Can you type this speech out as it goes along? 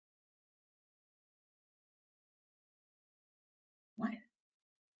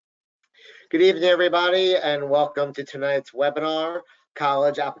Good evening, everybody, and welcome to tonight's webinar,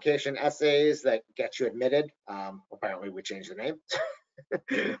 College Application Essays That Get You Admitted. Apparently, we changed the name.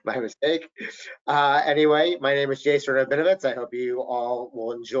 My mistake. Anyway, my name is Jason Rabinovitz. I hope you all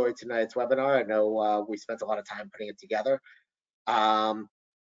will enjoy tonight's webinar. I know we spent a lot of time putting it together.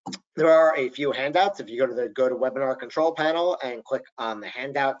 There are a few handouts. If you go to the GoToWebinar control panel and click on the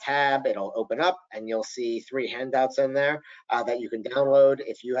handout tab, it'll open up and you'll see 3 handouts in there that you can download.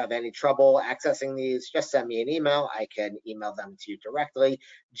 If you have any trouble accessing these, just send me an email. I can email them to you directly,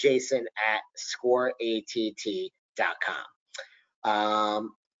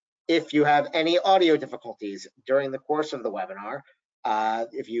 jason@scoreatt.com. If you have any audio difficulties during the course of the webinar,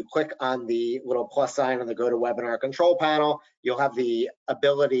 if you click on the little plus sign on the GoToWebinar control panel, you'll have the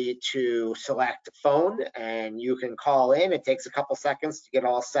ability to select phone and you can call in. It takes a couple seconds to get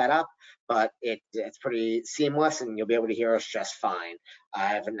all set up, but it's pretty seamless and you'll be able to hear us just fine. I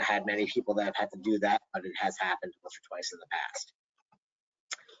haven't had many people that have had to do that, but it has happened once or twice in the past.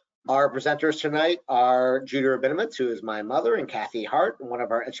 Our presenters tonight are Judy Rabinovitz, who is my mother, and Kathy Hart, one of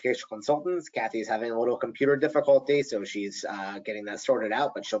our educational consultants. Kathy's having a little computer difficulty, so she's getting that sorted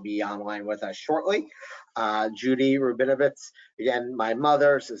out, but she'll be online with us shortly. Judy Rabinovitz, again, my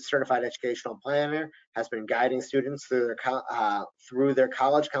mother, is a certified educational planner, has been guiding students through their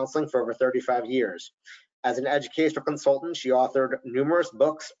college counseling for over 35 years. As an educational consultant, she authored numerous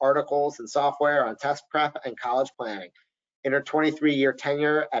books, articles, and software on test prep and college planning. In her 23-year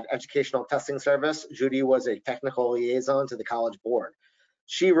tenure at Educational Testing Service, Judy was a technical liaison to the College Board.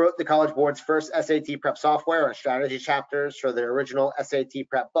 She wrote the College Board's first SAT prep software and strategy chapters for the original SAT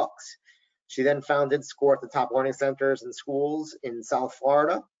prep books. She then founded Score at the Top Learning Centers and Schools in South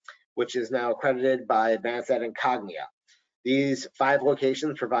Florida, which is now accredited by Advanced Ed and Cognia. These 5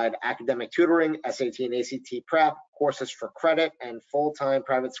 locations provide academic tutoring, SAT and ACT prep, courses for credit, and full-time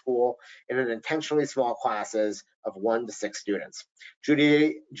private school in an intentionally small classes of 1 to 6 students.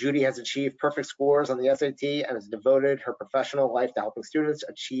 Judy has achieved perfect scores on the SAT and has devoted her professional life to helping students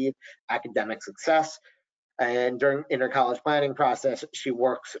achieve academic success. And in her college planning process, she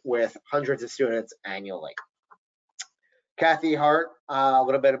works with hundreds of students annually. Kathy Hart, a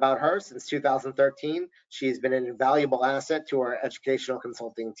little bit about her. Since 2013, she's been an invaluable asset to our educational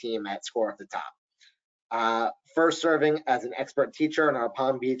consulting team at Score at the Top. First serving as an expert teacher in our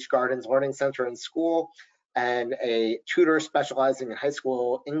Palm Beach Gardens Learning Center and school, and a tutor specializing in high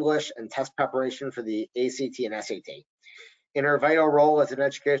school English and test preparation for the ACT and SAT. In her vital role as an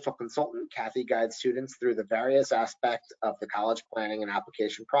educational consultant, Kathy guides students through the various aspects of the college planning and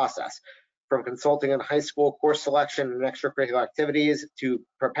application process, from consulting on high school course selection and extracurricular activities to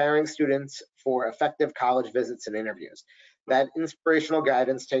preparing students for effective college visits and interviews. That inspirational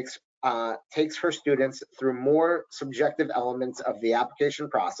guidance takes her students through more subjective elements of the application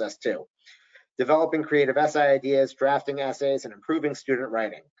process too, developing creative essay ideas, drafting essays, and improving student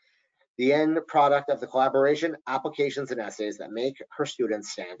writing. The end product of the collaboration, applications and essays that make her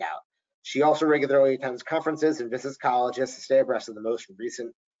students stand out. She also regularly attends conferences and visits colleges to stay abreast of the most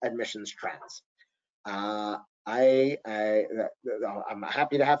recent admissions trends. I'm happy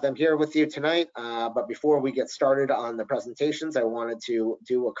to have them here with you tonight, but before we get started on the presentations, I wanted to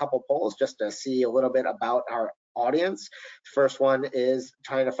do a couple polls just to see a little bit about our audience. First one is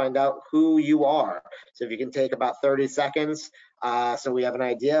trying to find out who you are. So if you can take about 30 seconds so we have an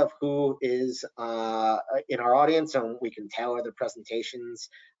idea of who is in our audience, and we can tailor the presentations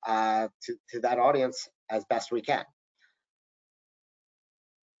to that audience as best we can.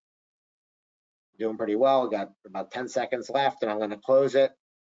 Doing pretty well. We got about 10 seconds left, and I'm going to close it.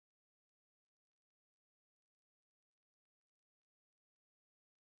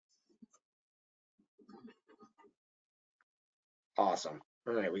 Awesome.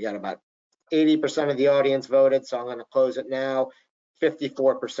 All right, we got about 80% of the audience voted, so I'm going to close it now.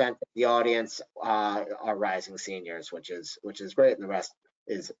 54% of the audience are rising seniors, which is great, and the rest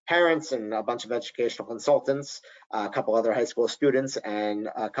is parents and a bunch of educational consultants, a couple other high school students, and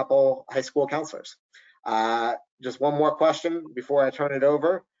a couple high school counselors. Just one more question before I turn it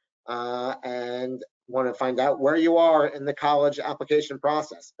over, and want to find out where you are in the college application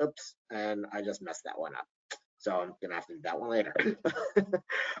process. Oops, and I just messed that one up. So I'm gonna have to do that one later.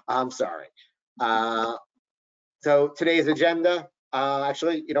 I'm sorry. So today's agenda,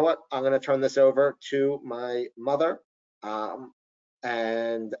 actually, you know what? I'm gonna turn this over to my mother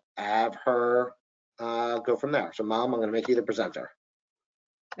and have her go from there. So Mom, I'm gonna make you the presenter.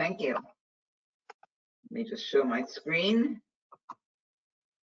 Thank you. Let me just show my screen.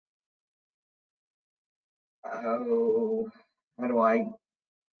 Oh, how do I?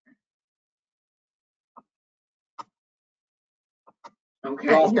 Okay,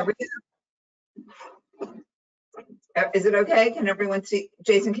 here we go. Is it okay? Can everyone see?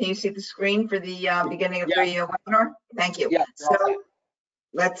 Jason, can you see the screen for the beginning of the webinar? Thank you. Yeah. So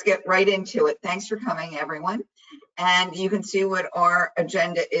let's get right into it. Thanks for coming, everyone. And you can see what our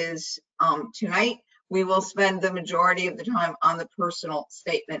agenda is tonight. We will spend the majority of the time on the personal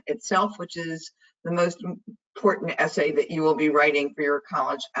statement itself, which is the most important essay that you will be writing for your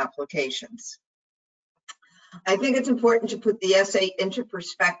college applications. I think it's important to put the essay into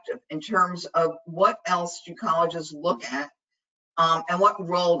perspective in terms of what else do colleges look at and what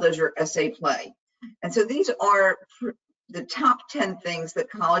role does your essay play. And so these are the top 10 things that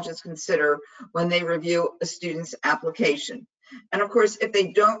colleges consider when they review a student's application. And of course, if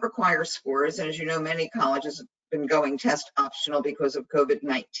they don't require scores, and as you know, many colleges have been going test optional because of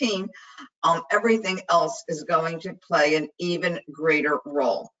COVID-19, everything else is going to play an even greater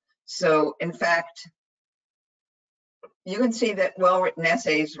role. So in fact, you can see that well-written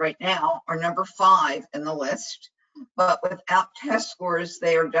essays right now are number 5 in the list, but without test scores,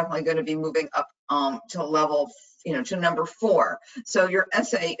 they are definitely going to be moving up to level, to number 4. So your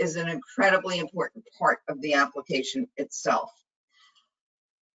essay is an incredibly important part of the application itself.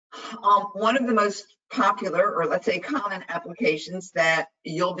 One of the most popular, or let's say common applications that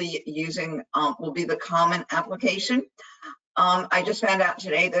you'll be using will be the common application. I just found out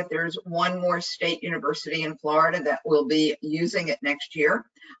today that there's one more state university in Florida that will be using it next year.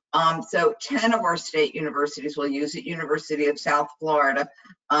 So 10 of our state universities will use it. University of South Florida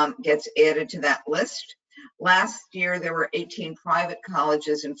gets added to that list. Last year, there were 18 private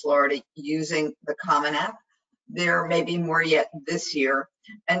colleges in Florida using the Common App. There may be more yet this year.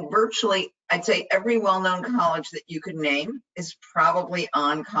 And virtually, I'd say every well-known college that you could name is probably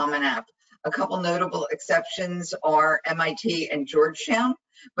on Common App. A couple notable exceptions are MIT and Georgetown,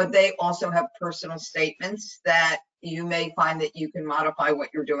 but they also have personal statements that you may find that you can modify what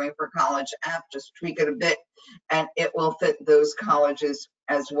you're doing for College App, just tweak it a bit, and it will fit those colleges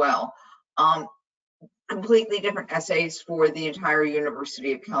as well. Completely different essays for the entire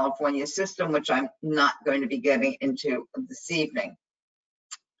University of California system, which I'm not going to be getting into this evening.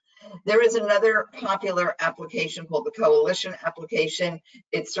 There is another popular application called the Coalition application.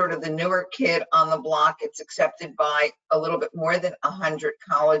 It's sort of the newer kid on the block. It's accepted by a little bit more than 100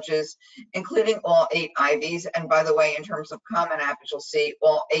 colleges, including all 8 Ivies. And by the way, in terms of Common App, as you'll see,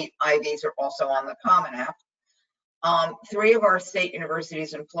 all 8 Ivies are also on the Common App. 3 of our state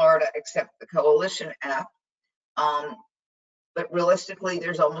universities in Florida accept the Coalition app. But realistically,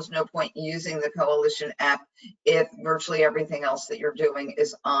 there's almost no point using the Coalition app if virtually everything else that you're doing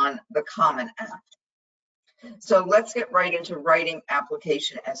is on the Common App. So let's get right into writing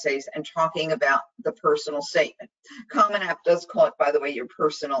application essays and talking about the personal statement. Common App does call it, by the way, your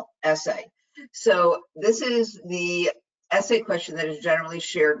personal essay. So this is the essay question that is generally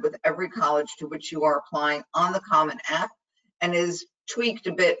shared with every college to which you are applying on the Common App and is tweaked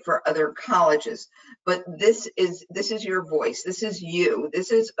a bit for other colleges, but this is your voice. This is you.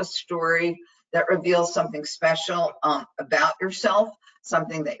 This is a story that reveals something special about yourself,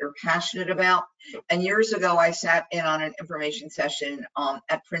 something that you're passionate about. And years ago, I sat in on an information session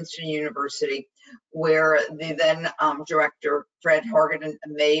at Princeton University where the then director, Fred Hargadon,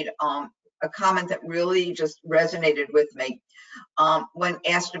 made a comment that really just resonated with me when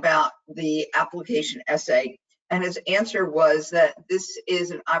asked about the application essay. And his answer was that this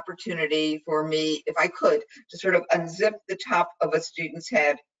is an opportunity for me, if I could, to sort of unzip the top of a student's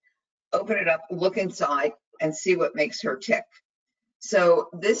head, open it up, look inside, and see what makes her tick. So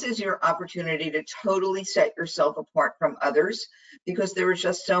this is your opportunity to totally set yourself apart from others, because there is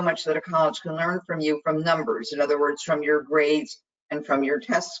just so much that a college can learn from you from numbers, in other words, from your grades and from your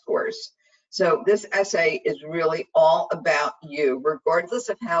test scores. So this essay is really all about you, regardless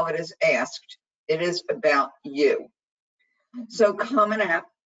of how it is asked. It is about you. So Common App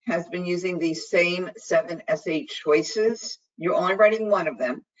has been using these same 7 essay choices. You're only writing one of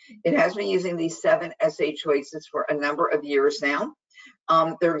them. It has been using these 7 essay choices for a number of years now.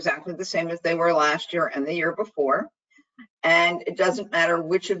 They're exactly the same as they were last year and the year before. And it doesn't matter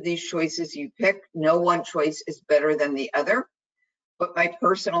which of these choices you pick. No one choice is better than the other. But my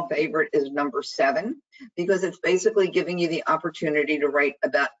personal favorite is number 7, because it's basically giving you the opportunity to write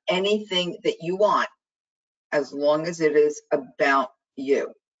about anything that you want, as long as it is about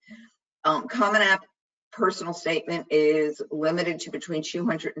you. Common App personal statement is limited to between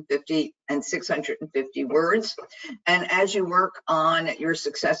 250 and 650 words. And as you work on your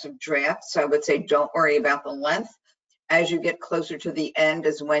successive drafts, I would say don't worry about the length. As you get closer to the end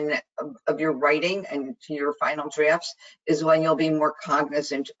is when of your writing and to your final drafts is when you'll be more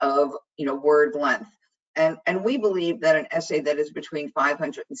cognizant of word length. And we believe that an essay that is between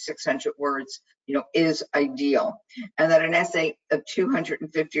 500 and 600 words, is ideal. And that an essay of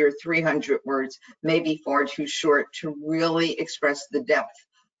 250 or 300 words may be far too short to really express the depth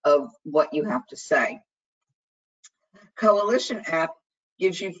of what you have to say. Coalition app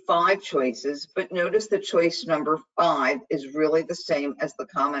gives you 5 choices, but notice that choice number 5 is really the same as the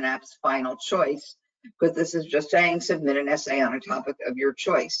Common App's final choice, because this is just saying submit an essay on a topic of your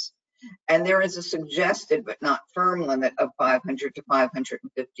choice. And there is a suggested but not firm limit of 500 to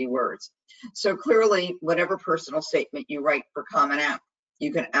 550 words. So clearly, whatever personal statement you write for Common App,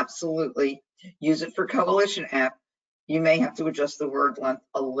 you can absolutely use it for Coalition App. You may have to adjust the word length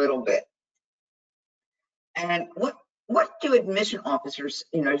a little bit. And what do admission officers,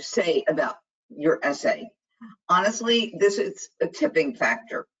 say about your essay? Honestly, this is a tipping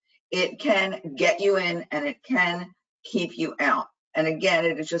factor. It can get you in and it can keep you out. And again,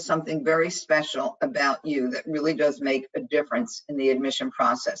 it is just something very special about you that really does make a difference in the admission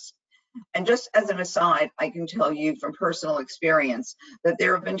process. And just as an aside, I can tell you from personal experience that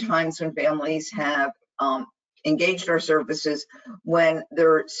there have been times when families have engaged our services when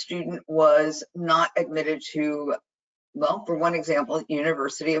their student was not admitted to, well, for one example,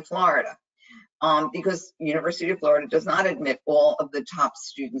 University of Florida. Because University of Florida does not admit all of the top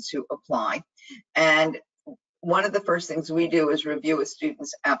students who apply. And one of the first things we do is review a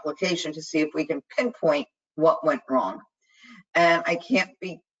student's application to see if we can pinpoint what went wrong. And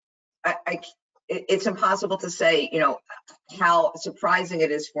it's impossible to say, how surprising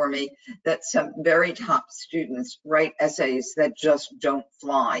it is for me that some very top students write essays that just don't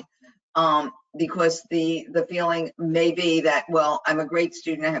fly. Because the feeling may be that, well, I'm a great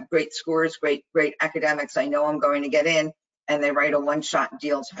student, I have great scores, great academics, I know I'm going to get in, and they write a one-shot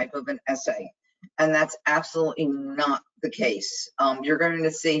deal type of an essay. And that's absolutely not the case. You're going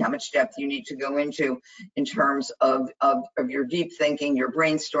to see how much depth you need to go into in terms of your deep thinking, your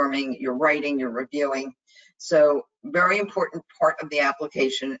brainstorming, your writing, your reviewing. So very important part of the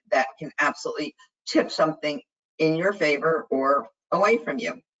application that can absolutely tip something in your favor or away from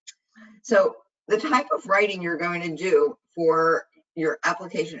you. So the type of writing you're going to do for your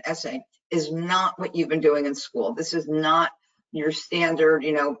application essay is not what you've been doing in school. This is not your standard,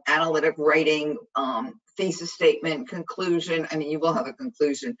 analytic writing, thesis statement, conclusion. I mean, you will have a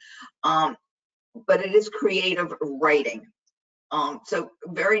conclusion, but it is creative writing. So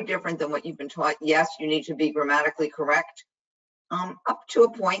very different than what you've been taught. Yes, you need to be grammatically correct. Up to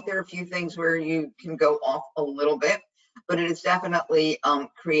a point, there are a few things where you can go off a little bit, but it is definitely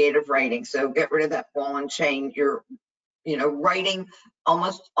creative writing. So get rid of that ball and chain. You're, writing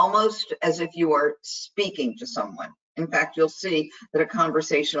almost as if you are speaking to someone. In fact, you'll see that a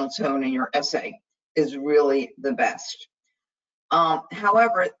conversational tone in your essay is really the best.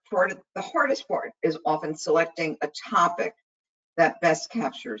 However, the hardest part is often selecting a topic that best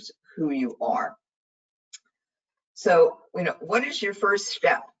captures who you are. So, what is your first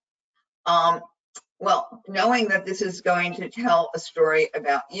step? Well, knowing that this is going to tell a story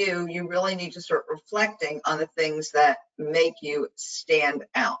about you, you really need to start reflecting on the things that make you stand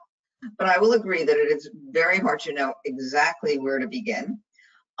out. But I will agree that it is very hard to know exactly where to begin.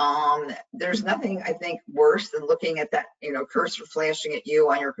 There's nothing, I think, worse than looking at that, cursor flashing at you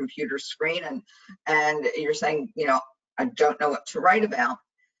on your computer screen and you're saying, I don't know what to write about.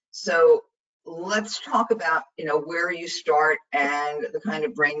 So let's talk about, where you start and the kind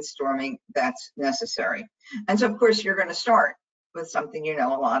of brainstorming that's necessary. And so, of course, you're going to start with something you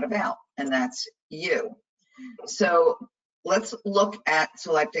know a lot about, and that's you. So let's look at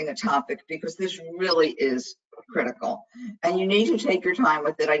selecting a topic, because this really is critical. And you need to take your time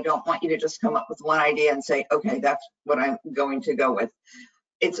with it. I don't want you to just come up with one idea and say, okay, that's what I'm going to go with.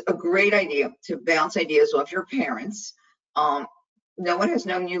 It's a great idea to bounce ideas off your parents. No one has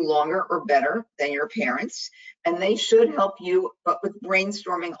known you longer or better than your parents, and they should help you, but with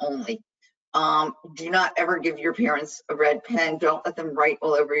brainstorming only. Do not ever give your parents a red pen. Don't let them write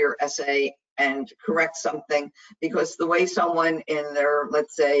all over your essay and correct something, because the way someone in their,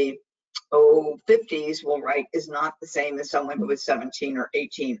 let's say, 50s will write is not the same as someone who is 17 or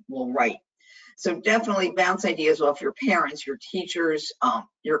 18 will write. So definitely bounce ideas off your parents, your teachers,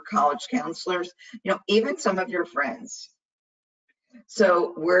 your college counselors, even some of your friends.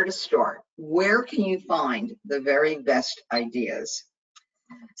 So where to start? Where can you find the very best ideas?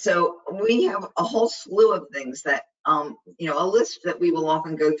 So we have a whole slew of things that, a list that we will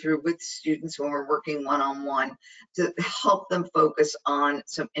often go through with students when we're working one-on-one to help them focus on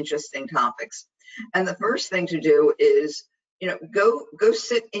some interesting topics. And the first thing to do is, go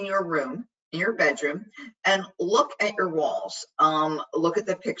sit in your room in your bedroom and look at your walls. Look at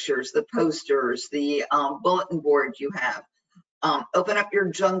the pictures, the posters, the bulletin board you have. Open up your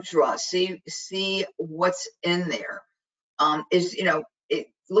junk drawer, see what's in there.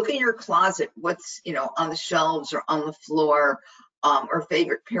 Look in your closet, what's, on the shelves or on the floor, or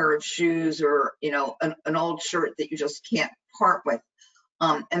favorite pair of shoes, or, an old shirt that you just can't part with.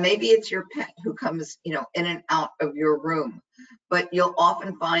 And maybe it's your pet who comes, in and out of your room, but you'll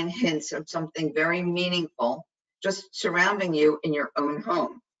often find hints of something very meaningful just surrounding you in your own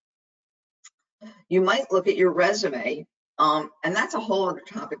home. You might look at your resume, and that's a whole other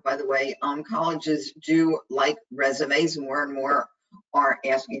topic, by the way. Colleges do like resumes. More and more are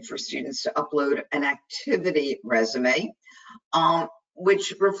asking for students to upload an activity resume,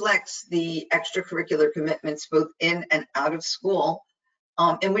 which reflects the extracurricular commitments both in and out of school,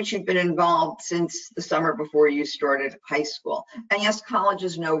 in which you've been involved since the summer before you started high school. And yes,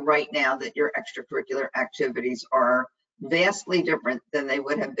 colleges know right now that your extracurricular activities are vastly different than they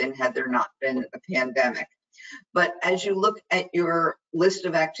would have been had there not been a pandemic. But as you look at your list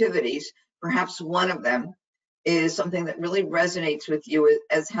of activities, perhaps one of them is something that really resonates with you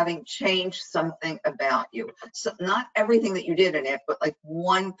as having changed something about you. So not everything that you did in it, but like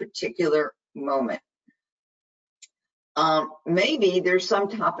one particular moment. Maybe there's some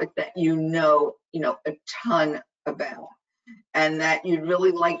topic that you know a ton about, and that you'd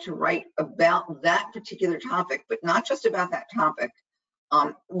really like to write about that particular topic, but not just about that topic,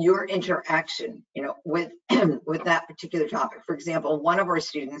 your interaction, with with that particular topic. For example, one of our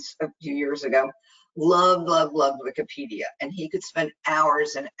students a few years ago loved Wikipedia, and he could spend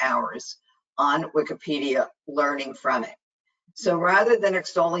hours and hours on Wikipedia learning from it. So rather than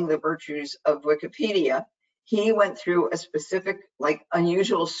extolling the virtues of Wikipedia, he went through a specific,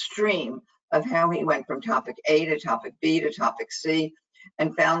 unusual stream of how he went from topic A to topic B to topic C,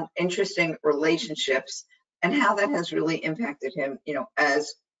 and found interesting relationships and how that has really impacted him,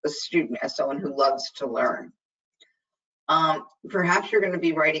 as a student, as someone who loves to learn. Perhaps you're going to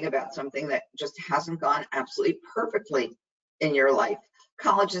be writing about something that just hasn't gone absolutely perfectly in your life.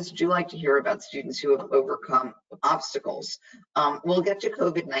 Colleges do like to hear about students who have overcome obstacles. We'll get to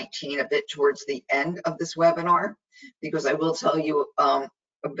COVID-19 a bit towards the end of this webinar, because I will tell you a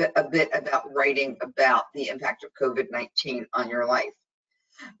bit about writing about the impact of COVID-19 on your life.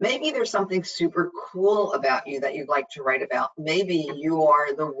 Maybe there's something super cool about you that you'd like to write about. Maybe you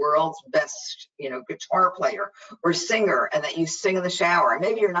are the world's best, guitar player or singer, and that you sing in the shower.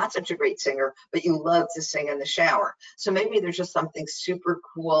 Maybe you're not such a great singer, but you love to sing in the shower. So maybe there's just something super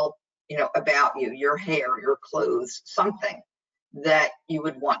cool, about you, your hair, your clothes, something that you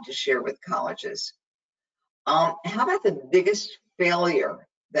would want to share with colleges. How about the biggest failure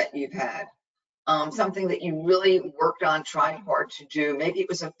that you've had? Something that you really worked on, tried hard to do. Maybe it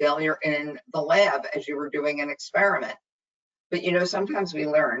was a failure in the lab as you were doing an experiment. But sometimes we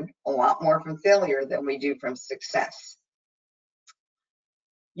learn a lot more from failure than we do from success.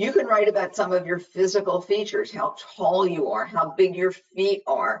 You can write about some of your physical features, how tall you are, how big your feet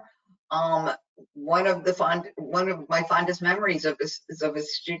are. One of my fondest memories of this is of a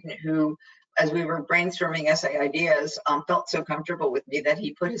student who, as we were brainstorming essay ideas, felt so comfortable with me that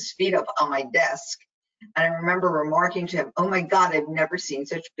he put his feet up on my desk. And I remember remarking to him, "Oh my God, I've never seen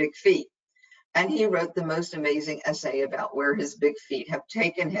such big feet." And he wrote the most amazing essay about where his big feet have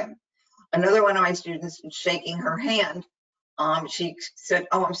taken him. Another one of my students, shaking her hand, she said,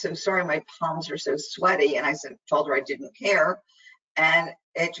 "Oh, I'm so sorry, my palms are so sweaty." And I told her I didn't care. And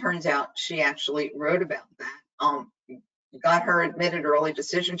it turns out she actually wrote about that. Got her admitted early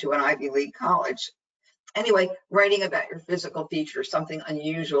decision to an Ivy League college. Anyway, writing about your physical features, something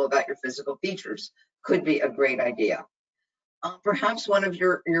unusual about your physical features, could be a great idea. Perhaps one of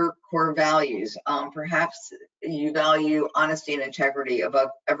your core values, perhaps you value honesty and integrity above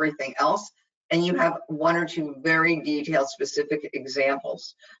everything else, and you have one or two very detailed, specific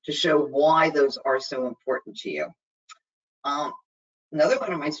examples to show why those are so important to you. Another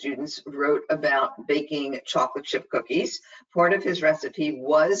one of my students wrote about baking chocolate chip cookies. Part of his recipe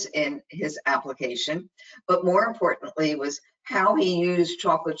was in his application, but more importantly was how he used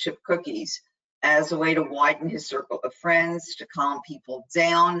chocolate chip cookies as a way to widen his circle of friends, to calm people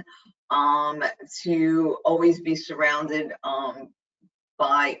down, to always be surrounded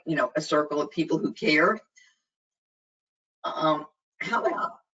by a circle of people who cared. How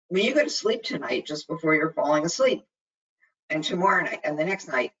about when you go to sleep tonight, just before you're falling asleep, and tomorrow night and the next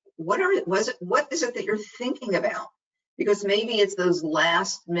night, what is it that you're thinking about? Because maybe it's those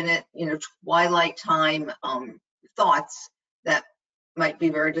last minute, twilight time thoughts that might be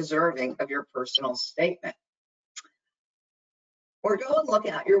very deserving of your personal statement. Or go and look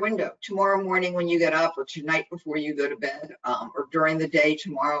out your window tomorrow morning when you get up, or tonight before you go to bed, or during the day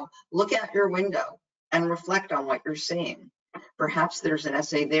tomorrow. Look out your window and reflect on what you're seeing. Perhaps there's an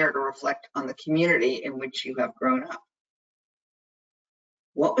essay there to reflect on the community in which you have grown up.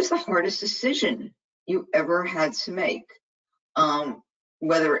 What was the hardest decision you ever had to make?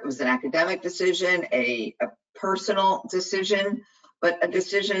 Whether it was an academic decision, a personal decision, but a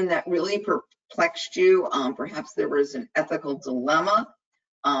decision that really perplexed you. Perhaps there was an ethical dilemma.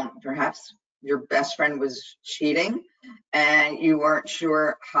 Perhaps your best friend was cheating and you weren't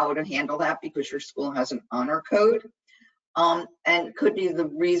sure how to handle that because your school has an honor code. And it could be the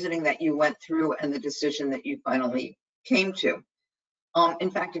reasoning that you went through and the decision that you finally came to.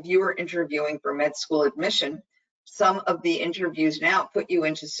 In fact, if you were interviewing for med school admission, some of the interviews now put you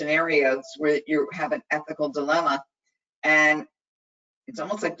into scenarios where you have an ethical dilemma, and it's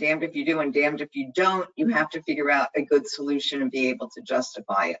almost like damned if you do and damned if you don't. You have to figure out a good solution and be able to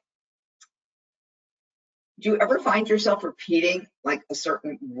justify it. Do you ever find yourself repeating like a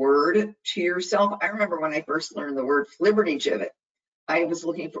certain word to yourself? I remember when I first learned the word flibbertigibbet, I was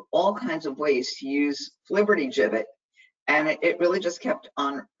looking for all kinds of ways to use flibbertigibbet, and it really just kept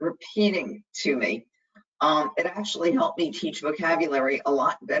on repeating to me. It actually helped me teach vocabulary a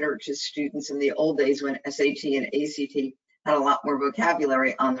lot better to students in the old days when SAT and ACT had a lot more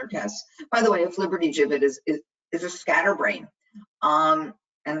vocabulary on their tests. By the way, a flibbertigibbet is a scatterbrain. And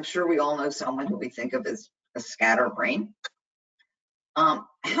I'm sure we all know someone who we think of as a scatterbrain. How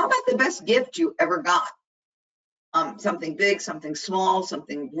about the best gift you ever got? Something big, something small,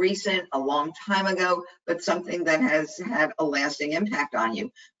 something recent, a long time ago, but something that has had a lasting impact on you.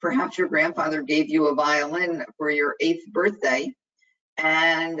 Perhaps your grandfather gave you a violin for your 8th birthday,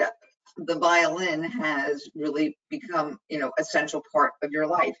 and the violin has really become, essential part of your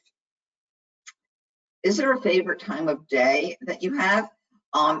life. Is there a favorite time of day that you have?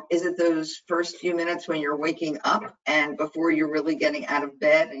 Is it those first few minutes when you're waking up and before you're really getting out of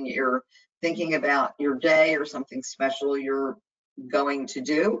bed and you're thinking about your day or something special you're going to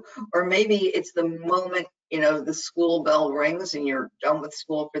do? Or maybe it's the moment, the school bell rings and you're done with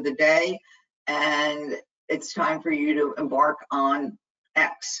school for the day and it's time for you to embark on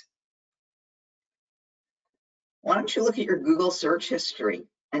X. Why don't you look at your Google search history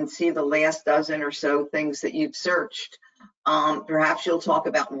and see the last dozen or so things that you've searched? Perhaps you'll talk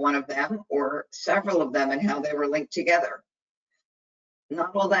about one of them or several of them and how they were linked together.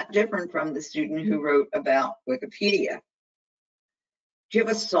 Not all that different from the student who wrote about Wikipedia. Do you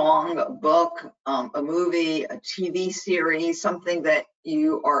have a song, a book, a movie, a TV series, something that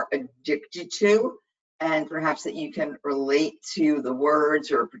you are addicted to, and perhaps that you can relate to the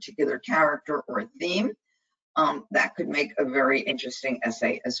words or a particular character or a theme? That could make a very interesting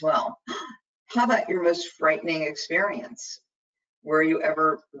essay as well. How about your most frightening experience? Were you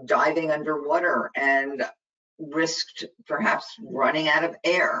ever diving underwater and risked perhaps running out of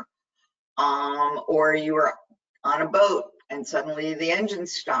air? Or you were on a boat and suddenly the engine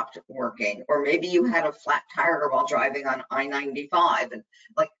stopped working, or maybe you had a flat tire while driving on I-95, and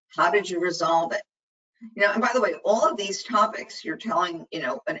like, how did you resolve it? And by the way, all of these topics, you're telling,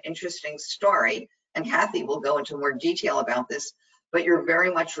 an interesting story, and Kathy will go into more detail about this, but you're very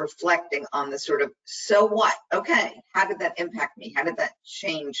much reflecting on the sort of, so what? Okay, how did that impact me? How did that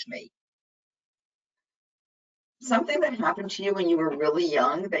change me? Something that happened to you when you were really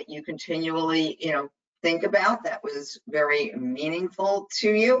young that you continually, think about that was very meaningful to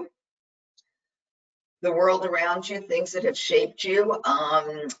you. The world around you, things that have shaped you.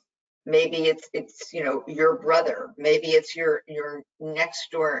 Maybe it's your brother. Maybe it's your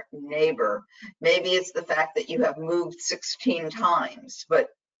next door neighbor. Maybe it's the fact that you have moved 16 times, but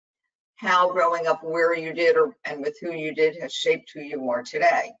how growing up where you did and with who you did has shaped who you are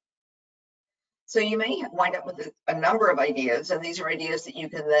today. So you may wind up with a number of ideas, and these are ideas that you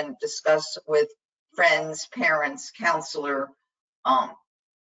can then discuss with friends, parents, counselor,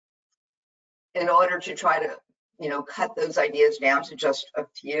 in order to try to, cut those ideas down to just a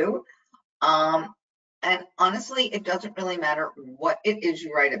few. And honestly, it doesn't really matter what it is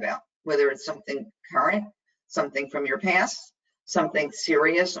you write about, whether it's something current, something from your past, something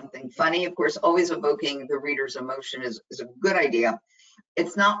serious, something funny. Of course, always evoking the reader's emotion is a good idea.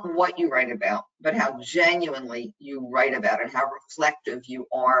 It's not what you write about, but how genuinely you write about it, how reflective you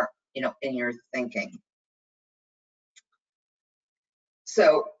are, in your thinking.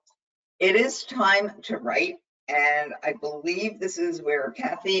 So it is time to write. And I believe this is where,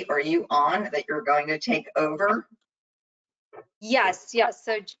 Kathy, are you on that you're going to take over? Yes.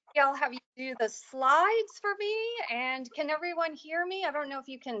 So I'll have you do the slides for me. And can everyone hear me? I don't know if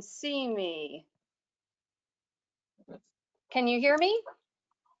you can see me. Can you hear me?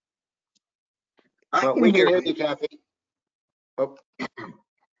 Well, we can hear you, Kathy. Oh.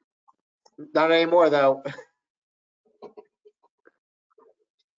 Not anymore, though.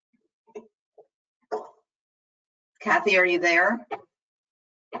 Kathy, are you there?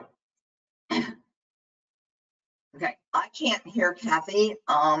 Okay, I can't hear Kathy.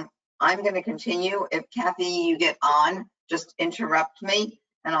 I'm going to continue. If Kathy, you get on, just interrupt me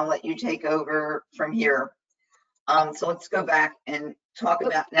and I'll let you take over from here. So let's go back and talk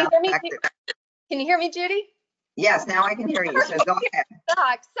about now the fact that. Can you hear me, Judy? Yes, now I can hear you. So go ahead.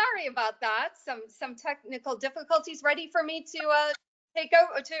 Sorry about that. Some technical difficulties. Ready for me to take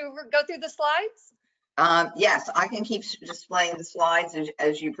over to go through the slides? Yes, I can keep displaying the slides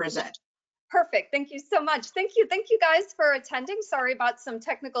as you present. Perfect. Thank you so much. Thank you guys for attending. Sorry about some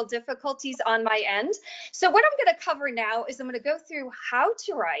technical difficulties on my end. So what I'm going to cover now is I'm going to go through how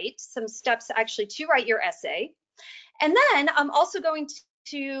to write, some steps actually to write your essay. And then I'm also going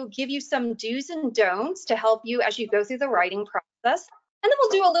to give you some do's and don'ts to help you as you go through the writing process. And then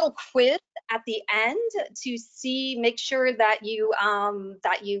we'll do a little quiz at the end to make sure that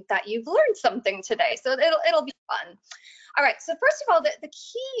you've learned something today. So it'll be fun. All right. So first of all, the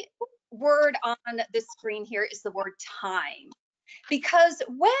key word on this screen here is the word time. Because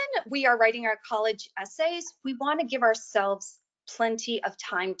when we are writing our college essays, we want to give ourselves plenty of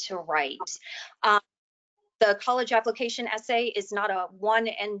time to write. The college application essay is not a one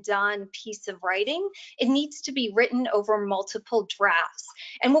and done piece of writing. It needs to be written over multiple drafts.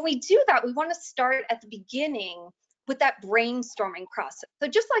 And when we do that, we want to start at the beginning with that brainstorming process. So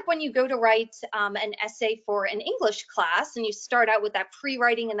just like when you go to write an essay for an English class and you start out with that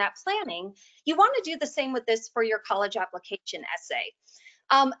pre-writing and that planning, you want to do the same with this for your college application essay.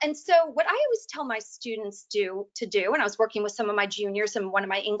 And so what I always tell my students to do, and I was working with some of my juniors in one of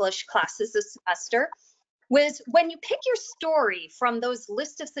my English classes this semester, was when you pick your story from those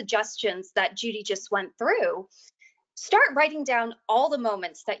list of suggestions that Judy just went through, start writing down all the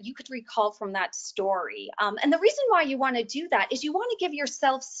moments that you could recall from that story. And the reason why you want to do that is you want to give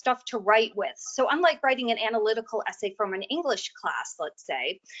yourself stuff to write with. So unlike writing an analytical essay from an English class, let's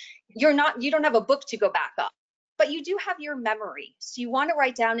say, you don't have a book to go back up, but you do have your memory. So you want to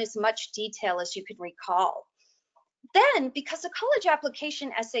write down as much detail as you could recall. Then, because a college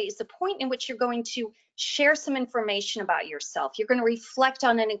application essay is the point in which you're going to share some information about yourself, you're going to reflect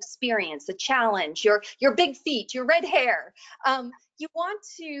on an experience, a challenge, your big feet, your red hair. You want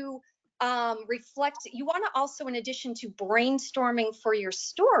to reflect. You want to also, in addition to brainstorming for your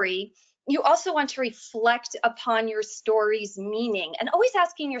story, you also want to reflect upon your story's meaning and always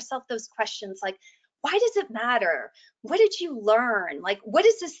asking yourself those questions like, why does it matter? What did you learn? Like, what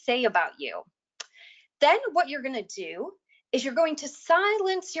does this say about you? Then what you're going to do is you're going to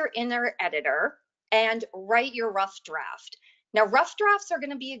silence your inner editor and write your rough draft. Now, rough drafts are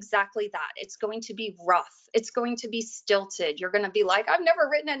going to be exactly that. It's going to be rough. It's going to be stilted. You're going to be like, I've never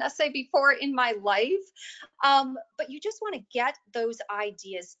written an essay before in my life. But you just want to get those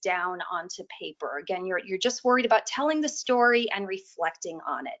ideas down onto paper. Again, you're just worried about telling the story and reflecting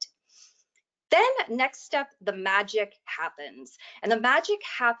on it. Then next step, the magic happens. And the magic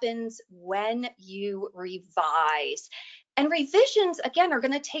happens when you revise. And revisions, again, are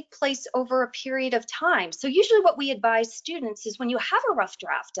going to take place over a period of time. So usually what we advise students is when you have a rough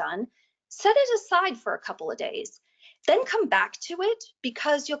draft done, set it aside for a couple of days. Then come back to it,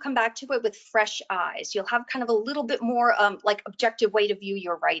 because you'll come back to it with fresh eyes. You'll have kind of a little bit more like objective way to view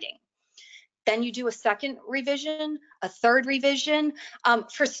your writing. Then you do a second revision, a third revision.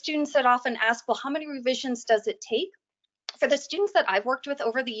 For students that often ask, well, how many revisions does it take? For the students that I've worked with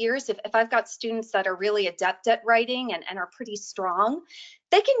over the years, if I've got students that are really adept at writing and are pretty strong,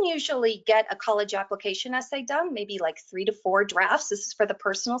 they can usually get a college application essay done, maybe like 3 to 4 drafts. This is for the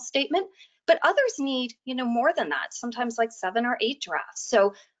personal statement, but others need, more than that, sometimes like 7 or 8 drafts.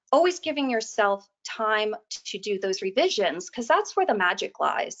 So always giving yourself time to do those revisions, because that's where the magic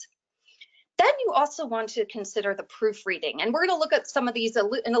lies. Then you also want to consider the proofreading. And we're going to look at some of these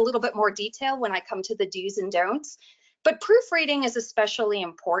in a little bit more detail when I come to the do's and don'ts. But proofreading is especially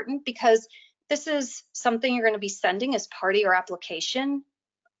important because this is something you're going to be sending as part of your application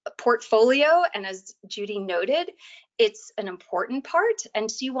portfolio. And as Judy noted, it's an important part. And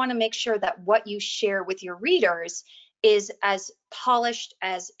so you want to make sure that what you share with your readers is as polished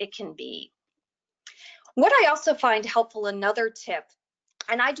as it can be. What I also find helpful, another tip,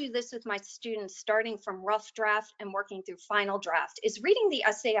 and I do this with my students starting from rough draft and working through final draft, is reading the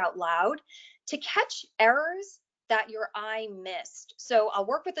essay out loud to catch errors that your eye missed. So I'll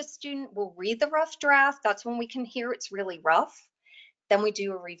work with a student, we'll read the rough draft. That's when we can hear it's really rough. Then we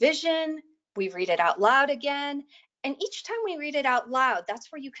do a revision, we read it out loud again. And each time we read it out loud,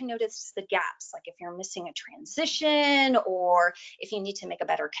 that's where you can notice the gaps, like if you're missing a transition, or if you need to make a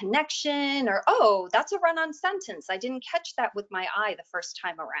better connection, or, oh, that's a run-on sentence. I didn't catch that with my eye the first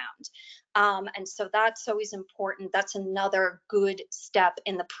time around. And so that's always important. That's another good step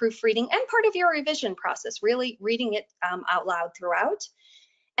in the proofreading and part of your revision process, really reading it out loud throughout.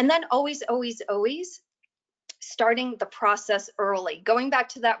 And then always, always, always starting the process early. Going back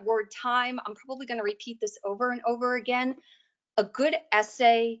to that word time, I'm probably going to repeat this over and over again. A good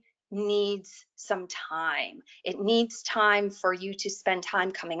essay needs some time. It needs time for you to spend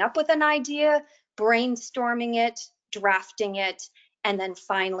time coming up with an idea, brainstorming it, drafting it, and then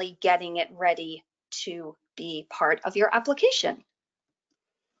finally getting it ready to be part of your application.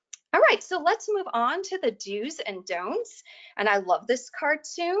 All right, so let's move on to the do's and don'ts. And I love this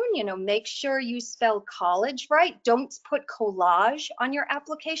cartoon. You know, make sure you spell college right. Don't put collage on your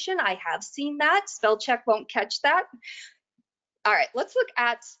application. I have seen that. Spell check won't catch that. All right, let's look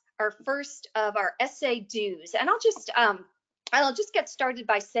at our first of our essay do's. And I'll just get started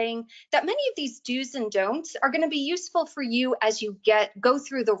by saying that many of these do's and don'ts are going to be useful for you as you go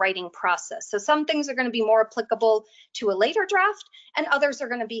through the writing process. So some things are going to be more applicable to a later draft, and others are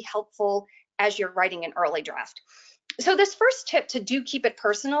going to be helpful as you're writing an early draft. So this first tip to do keep it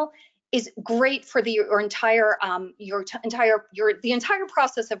personal is great for the entire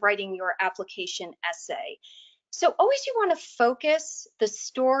process of writing your application essay. So always you want to focus the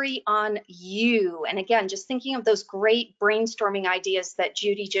story on you. And again, just thinking of those great brainstorming ideas that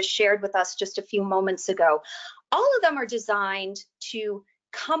Judy just shared with us just a few moments ago. All of them are designed to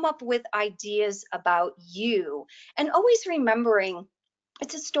come up with ideas about you, and always remembering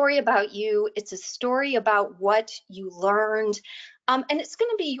it's a story about you. It's a story about what you learned. And it's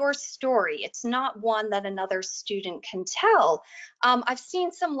going to be your story. It's not one that another student can tell. I've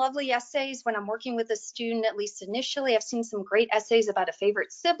seen some lovely essays when I'm working with a student, at least initially. I've seen some great essays about a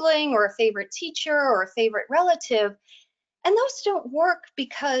favorite sibling or a favorite teacher or a favorite relative. And those don't work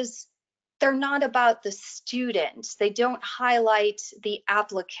because they're not about the student. They don't highlight the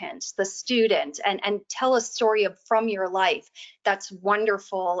applicant, the student, and tell a story from your life that's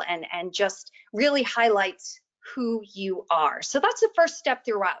wonderful and just really highlights who you are. So that's the first step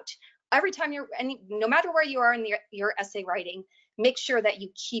throughout. Every time no matter where you are in your essay writing, make sure that you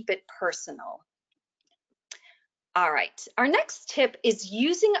keep it personal. All right, our next tip is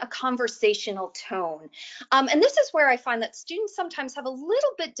using a conversational tone. And this is where I find that students sometimes have a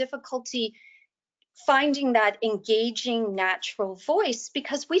little bit difficulty finding that engaging natural voice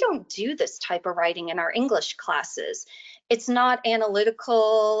because we don't do this type of writing in our English classes. It's not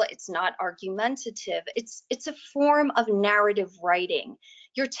analytical, it's not argumentative, it's a form of narrative writing.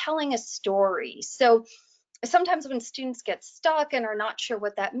 You're telling a story. So sometimes when students get stuck and are not sure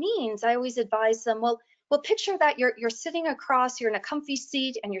what that means, I always advise them, well, picture that you're sitting across, you're in a comfy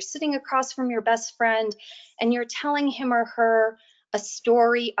seat and you're sitting across from your best friend and you're telling him or her a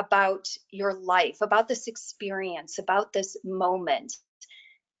story about your life, about this experience, about this moment.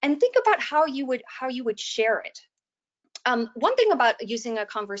 And think about how you would share it. One thing about using a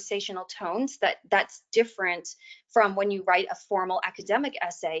conversational tones that's different from when you write a formal academic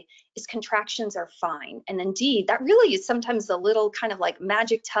essay is contractions are fine. And indeed, that really is sometimes a little kind of like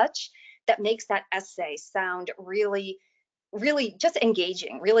magic touch that makes that essay sound really, really just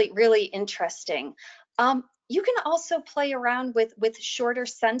engaging, really, really interesting. You can also play around with shorter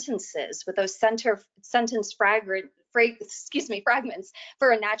sentences, with those sentence fragments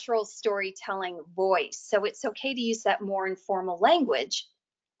for a natural storytelling voice. So it's okay to use that more informal language.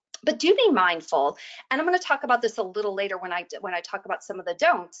 But do be mindful, and I'm going to talk about this a little later when I talk about some of the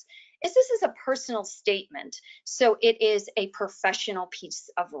don'ts, is this is a personal statement. So it is a professional piece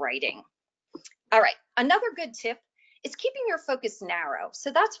of writing. All right, another good tip is keeping your focus narrow. So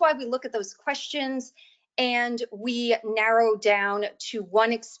that's why we look at those questions and we narrow down to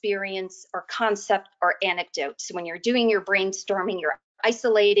one experience or concept or anecdote. So when you're doing your brainstorming, you're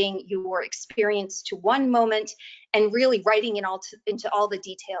isolating your experience to one moment and really writing into all the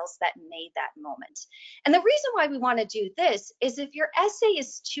details that made that moment. And the reason why we want to do this is if your essay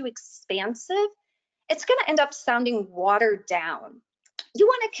is too expansive, it's going to end up sounding watered down. You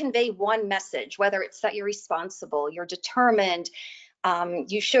want to convey one message, whether it's that you're responsible, you're determined,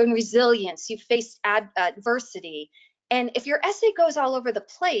 you've shown resilience, you've faced adversity. And if your essay goes all over the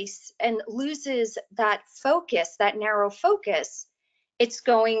place and loses that focus, that narrow focus, it's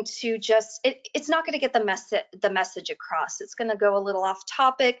going to it's not going to get the message across. It's going to go a little off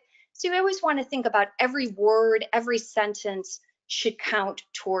topic. So you always want to think about every word, every sentence should count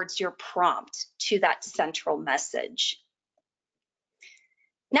towards your prompt to that central message.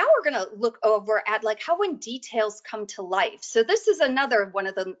 Now we're going to look over at like how when details come to life. So this is another one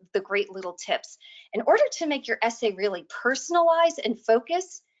of the great little tips. In order to make your essay really personalized and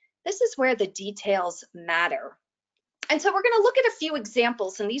focused, this is where the details matter. And so we're going to look at a few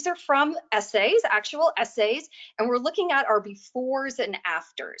examples, and these are from essays, actual essays, and we're looking at our befores and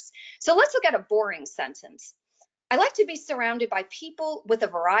afters. So let's look at a boring sentence. I like to be surrounded by people with a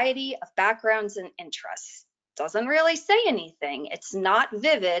variety of backgrounds and interests. Doesn't really say anything. It's not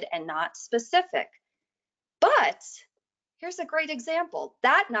vivid and not specific. But here's a great example.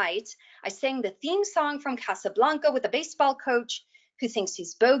 That night, I sang the theme song from Casablanca with a baseball coach who thinks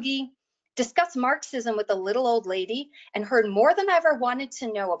he's bogey, discussed Marxism with a little old lady, and heard more than I ever wanted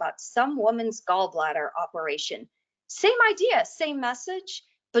to know about some woman's gallbladder operation. Same idea, same message,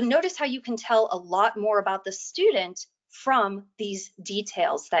 but notice how you can tell a lot more about the student from these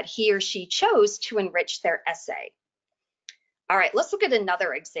details that he or she chose to enrich their essay. All right, let's look at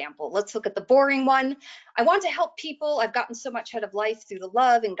another example. Let's look at the boring one. I want to help people. I've gotten so much out of life through the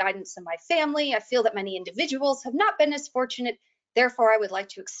love and guidance of my family. I feel that many individuals have not been as fortunate. Therefore, I would like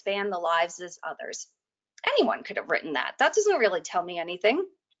to expand the lives as others. Anyone could have written that. That doesn't really tell me anything.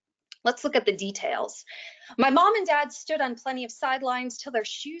 Let's look at the details. My mom and dad stood on plenty of sidelines till their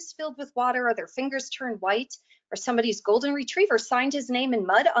shoes filled with water or their fingers turned white, or somebody's golden retriever signed his name in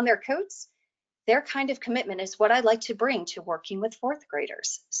mud on their coats. Their kind of commitment is what I like to bring to working with fourth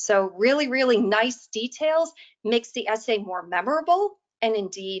graders. So really, really nice details makes the essay more memorable and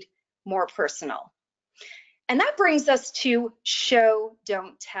indeed more personal. And that brings us to show,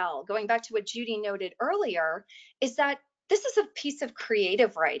 don't tell. Going back to what Judy noted earlier, is that this is a piece of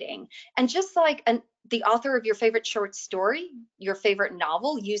creative writing. And just like the author of your favorite short story, your favorite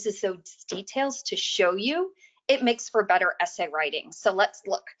novel uses those details to show you, it makes for better essay writing. So let's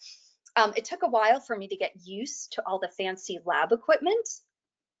look. It took a while for me to get used to all the fancy lab equipment.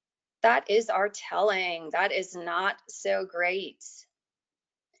 That is our telling. That is not so great.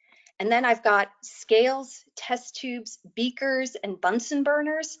 And then I've got scales, test tubes, beakers, and Bunsen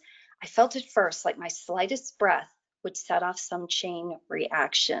burners. I felt at first like my slightest breath would set off some chain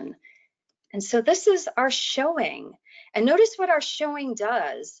reaction. And so this is our showing. And notice what our showing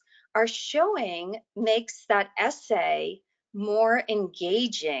does. Our showing makes that essay more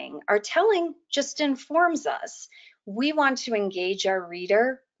engaging. Our telling just informs us. We want to engage our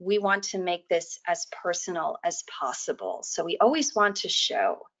reader. We want to make this as personal as possible. So we always want to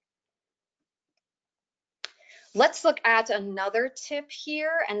show. Let's look at another tip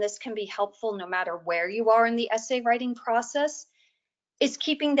here, and this can be helpful no matter where you are in the essay writing process, is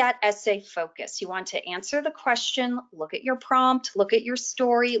keeping that essay focused. You want to answer the question, look at your prompt, look at your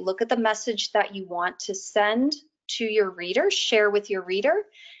story, look at the message that you want to send to your reader, share with your reader,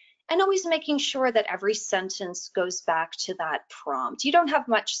 and always making sure that every sentence goes back to that prompt. You don't have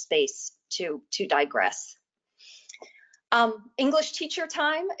much space to digress. English teacher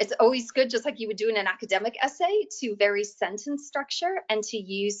time, it's always good, just like you would do in an academic essay, to vary sentence structure and to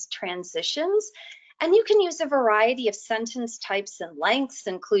use transitions. And you can use a variety of sentence types and lengths,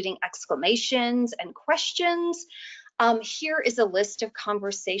 including exclamations and questions. Here is a list of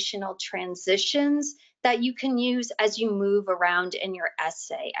conversational transitions that you can use as you move around in your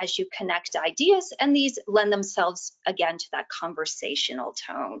essay, as you connect ideas, and these lend themselves, again, to that conversational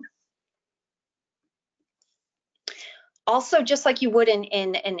tone. Also, just like you would in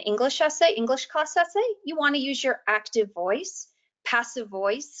an English class essay, you want to use your active voice. Passive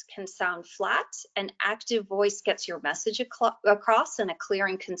voice can sound flat, and active voice gets your message across in a clear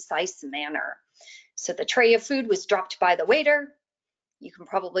and concise manner. So the tray of food was dropped by the waiter. You can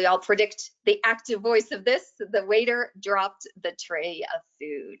probably all predict the active voice of this. The waiter dropped the tray of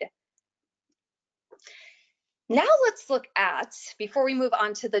food. Now let's look at, before we move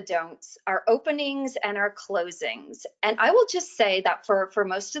on to the don'ts, our openings and our closings. And I will just say that for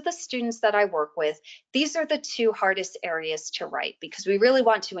most of the students that I work with, these are the two hardest areas to write, because we really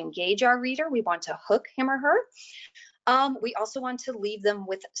want to engage our reader. We want to hook him or her. We also want to leave them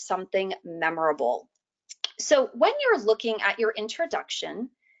with something memorable. So when you're looking at your introduction,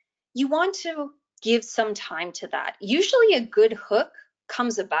 you want to give some time to that. Usually a good hook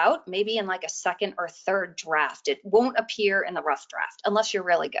comes about maybe in like a second or third draft. It won't appear in the rough draft unless you're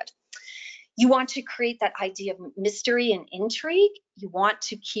really good. You want to create that idea of mystery and intrigue. You want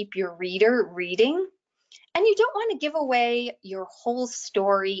to keep your reader reading, and you don't want to give away your whole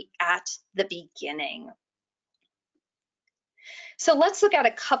story at the beginning. So let's look at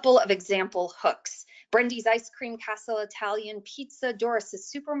a couple of example hooks. Brendy's Ice Cream Castle, Italian Pizza, Doris's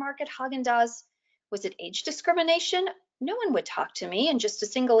Supermarket, Haagen-Dazs. Was it age discrimination? No one would talk to me in just a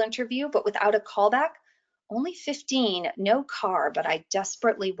single interview, but without a callback, only 15, no car, but I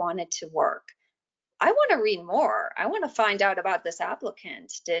desperately wanted to work. I want to read more. I want to find out about this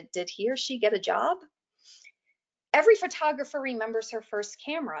applicant. Did he or she get a job? Every photographer remembers her first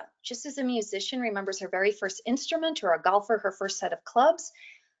camera, just as a musician remembers her very first instrument or a golfer her first set of clubs.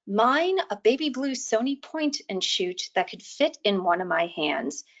 Mine, a baby blue Sony point and shoot that could fit in one of my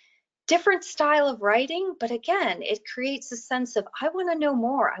hands. Different style of writing, but again, it creates a sense of, I want to know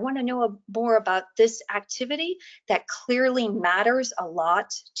more. I want to know more about this activity that clearly matters a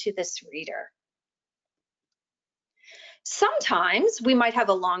lot to this reader. Sometimes we might have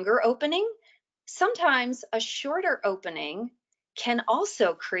a longer opening. Sometimes a shorter opening can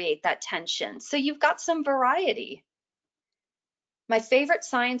also create that tension. So you've got some variety. My favorite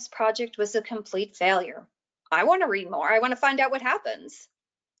science project was a complete failure. I want to read more. I want to find out what happens.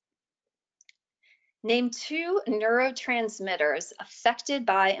 Name 2 neurotransmitters affected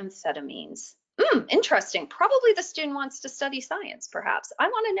by amphetamines. Interesting. Probably the student wants to study science, perhaps. I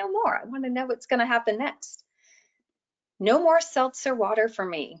want to know more. I want to know what's going to happen next. No more seltzer water for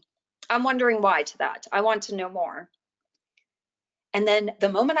me. I'm wondering why to that. I want to know more. And then the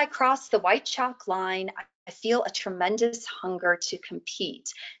moment I cross the white chalk line, I feel a tremendous hunger to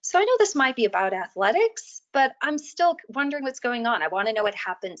compete. So I know this might be about athletics, but I'm still wondering what's going on. I want to know what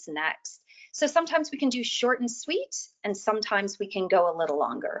happens next. So sometimes we can do short and sweet, and sometimes we can go a little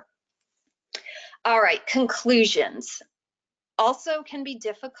longer. All right, conclusions. Also can be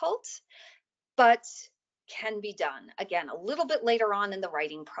difficult, but can be done. Again, a little bit later on in the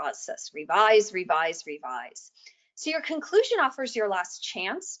writing process. Revise, revise, revise. So your conclusion offers your last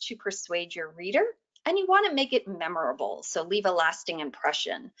chance to persuade your reader, and you want to make it memorable, so leave a lasting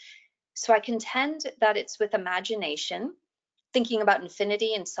impression. So I contend that it's with imagination, thinking about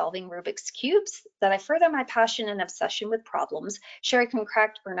infinity and solving Rubik's Cubes, that I further my passion and obsession with problems. Sherry can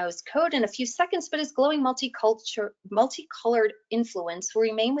crack Renault's code in a few seconds, but his glowing multicolored influence will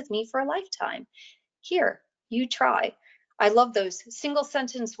remain with me for a lifetime. Here, you try. I love those single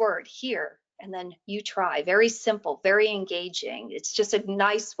sentence word, here, and then you try. Very simple, very engaging. It's just a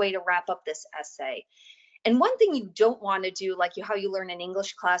nice way to wrap up this essay. And one thing you don't want to do, like how you learn in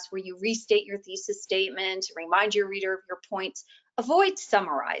English class, where you restate your thesis statement, remind your reader of your points, avoid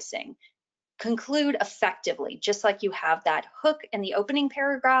summarizing. Conclude effectively, just like you have that hook in the opening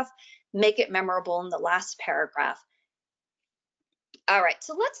paragraph, make it memorable in the last paragraph. All right,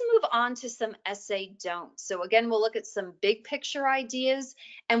 so let's move on to some essay don'ts. So again, we'll look at some big picture ideas,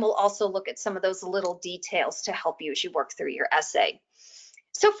 and we'll also look at some of those little details to help you as you work through your essay.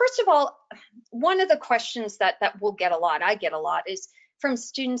 So first of all, one of the questions that we'll get a lot, I get a lot, is from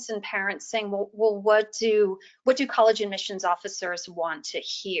students and parents saying, well, what do college admissions officers want to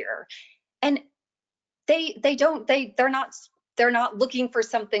hear? And they're not looking for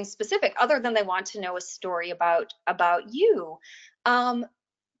something specific other than they want to know a story about you.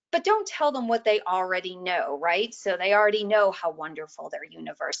 But don't tell them what they already know, right? So they already know how wonderful their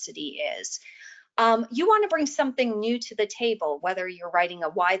university is. You want to bring something new to the table, whether you're writing a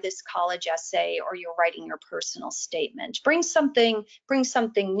why this college essay or you're writing your personal statement. Bring something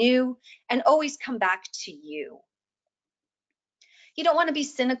new, and always come back to you. You don't want to be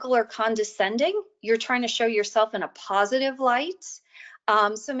cynical or condescending. You're trying to show yourself in a positive light.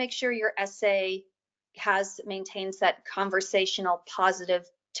 So make sure your essay maintains that conversational, positive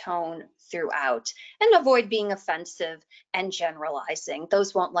tone throughout, and avoid being offensive and generalizing.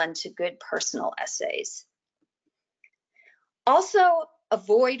 Those won't lend to good personal essays. Also,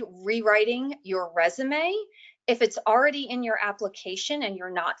 avoid rewriting your resume. If it's already in your application and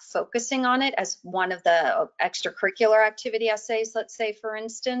you're not focusing on it as one of the extracurricular activity essays, let's say, for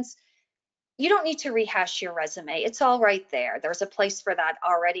instance, you don't need to rehash your resume. It's all right there. There's a place for that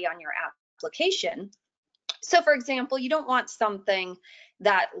already on your application. So for example, you don't want something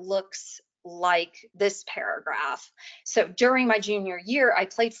that looks like this paragraph. So during my junior year, I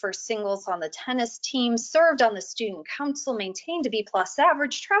played for singles on the tennis team, served on the student council, maintained a B+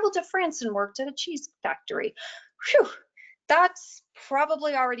 average, traveled to France, and worked at a cheese factory. Whew, that's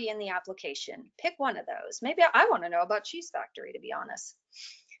probably already in the application. Pick one of those. Maybe I want to know about cheese factory, to be honest.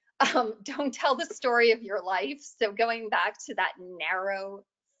 Don't tell the story of your life. So going back to that narrow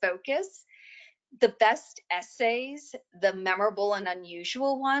focus, the best essays, the memorable and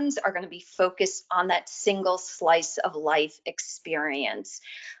unusual ones, are going to be focused on that single slice of life experience.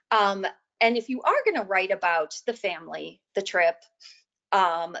 And if you are going to write about the family, the trip,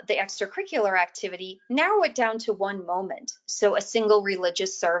 the extracurricular activity, narrow it down to one moment. So a single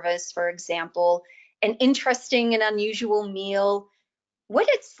religious service, for example, an interesting and unusual meal, what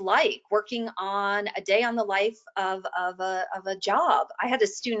it's like working on a day on the life of a job. I had a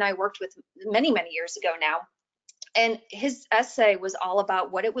student I worked with many years ago now, and his essay was all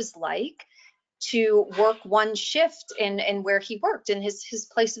about what it was like to work one shift in where he worked in his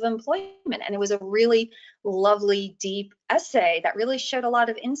place of employment. And it was a really lovely, deep essay that really showed a lot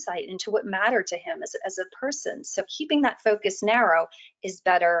of insight into what mattered to him as a person. So keeping that focus narrow is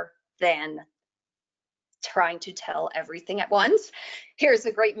better than trying to tell everything at once. Here's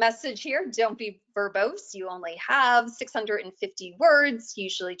a great message here. Don't be verbose. You only have 650 words,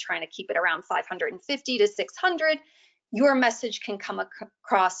 usually trying to keep it around 550 to 600. Your message can come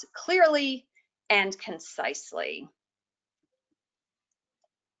across clearly and concisely.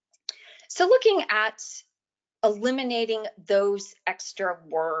 So looking at eliminating those extra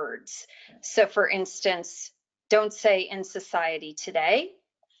words. So for instance, don't say in society today,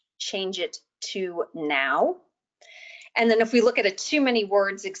 change it to now. And then if we look at a too many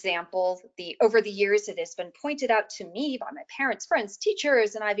words example, over the years, it has been pointed out to me by my parents, friends,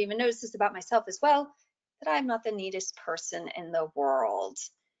 teachers, and I've even noticed this about myself as well, that I'm not the neatest person in the world.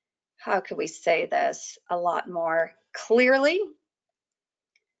 How could we say this a lot more clearly?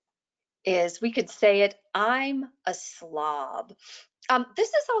 Is we could say it, I'm a slob. This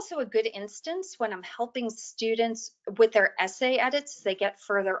is also a good instance when I'm helping students with their essay edits as they get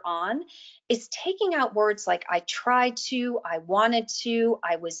further on, is taking out words like I tried to, I wanted to,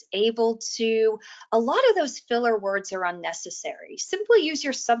 I was able to. A lot of those filler words are unnecessary. Simply use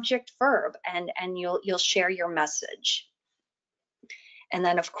your subject verb and you'll share your message. And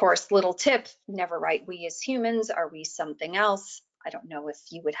then of course, little tip, never write we as humans, are we something else? I don't know if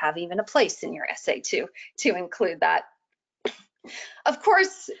you would have even a place in your essay to include that. Of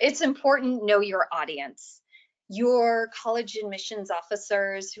course, it's important, know your audience. Your college admissions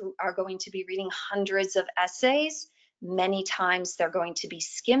officers who are going to be reading hundreds of essays, many times they're going to be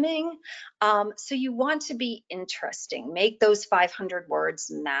skimming. So you want to be interesting. Make those 500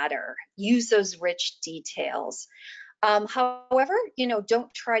 words matter. Use those rich details. However,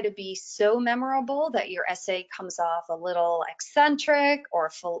 don't try to be so memorable that your essay comes off a little eccentric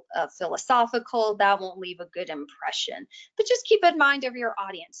or philosophical. That won't leave a good impression. But just keep in mind of your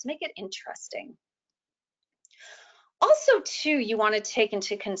audience. Make it interesting. Also, too, you want to take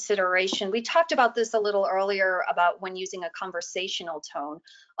into consideration, we talked about this a little earlier about when using a conversational tone.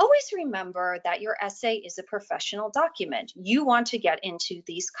 Always remember that your essay is a professional document. You want to get into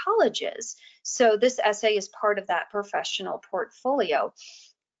these colleges. So this essay is part of that professional portfolio.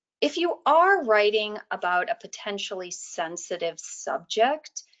 If you are writing about a potentially sensitive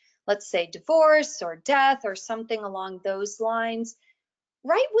subject, let's say divorce or death or something along those lines,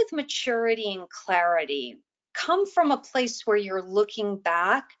 write with maturity and clarity. Come from a place where you're looking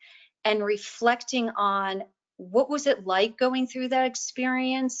back and reflecting on what was it like going through that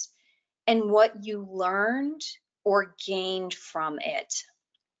experience and what you learned or gained from it.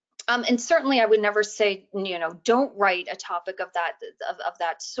 And certainly I would never say, don't write a topic of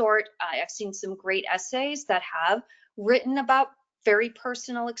that sort. I've seen some great essays that have written about very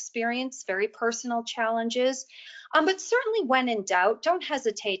personal experience, very personal challenges. But certainly when in doubt, don't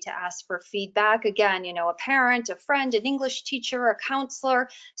hesitate to ask for feedback. Again, a parent, a friend, an English teacher, a counselor,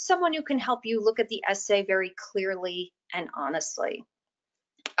 someone who can help you look at the essay very clearly and honestly.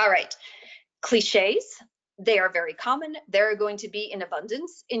 All right, cliches. They are very common. They're going to be in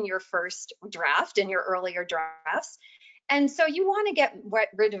abundance in your first draft, in your earlier drafts. And so you want to get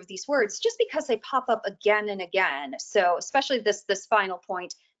rid of these words just because they pop up again and again. So especially this final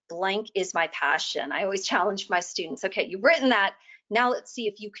point, blank is my passion. I always challenge my students, okay, you've written that. Now let's see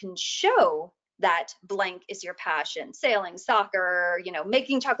if you can show that blank is your passion. Sailing, soccer,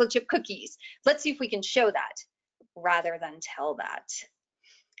 making chocolate chip cookies. Let's see if we can show that rather than tell that.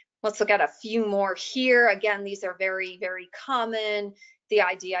 Let's look at a few more here. Again, these are very, very common. The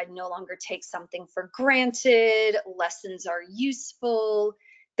idea I no longer take something for granted. Lessons are useful.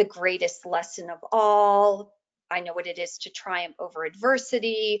 The greatest lesson of all. I know what it is to triumph over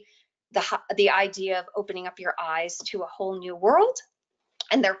adversity. The idea of opening up your eyes to a whole new world.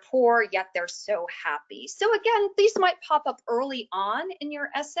 And they're poor, yet they're so happy. So again, these might pop up early on in your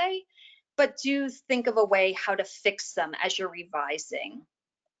essay, but do think of a way how to fix them as you're revising.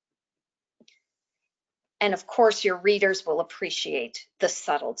 And of course, your readers will appreciate the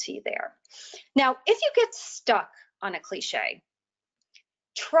subtlety there. Now, if you get stuck on a cliche,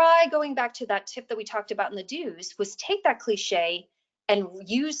 try going back to that tip that we talked about in the do's, was take that cliche and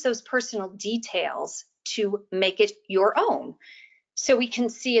use those personal details to make it your own. So we can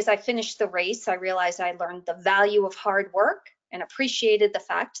see as I finished the race, I realized I learned the value of hard work and appreciated the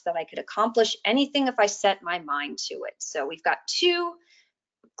fact that I could accomplish anything if I set my mind to it. So we've got 2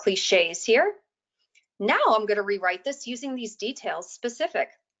 cliches here. Now I'm going to rewrite this using these details specific.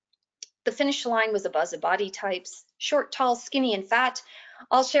 The finish line was a buzz of body types, short, tall, skinny, and fat,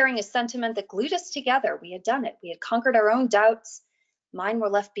 all sharing a sentiment that glued us together. We had done it. We had conquered our own doubts. Mine were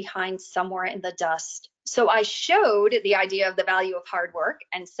left behind somewhere in the dust. So I showed the idea of the value of hard work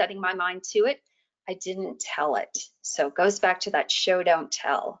and setting my mind to it. I didn't tell it. So it goes back to that show, don't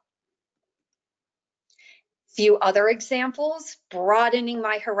tell. Few other examples, broadening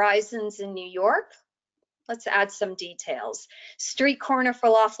my horizons in New York. Let's add some details. Street corner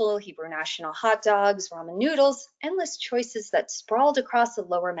falafel, Hebrew National hot dogs, ramen noodles, endless choices that sprawled across the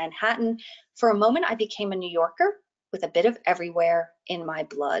lower Manhattan. For a moment, I became a New Yorker with a bit of everywhere in my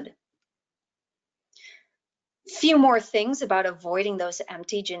blood. Few more things about avoiding those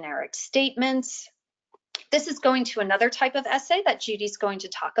empty generic statements. This is going to another type of essay that Judy's going to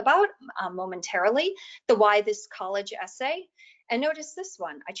talk about momentarily, the Why This College essay. And notice this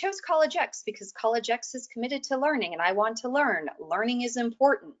one, I chose College X because College X is committed to learning and I want to learn. Learning is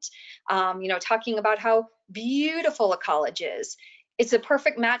important. Talking about how beautiful a college is. It's a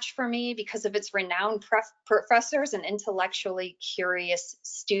perfect match for me because of its renowned professors and intellectually curious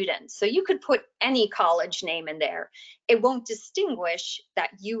students. So you could put any college name in there. It won't distinguish that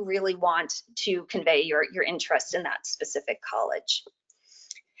you really want to convey your interest in that specific college.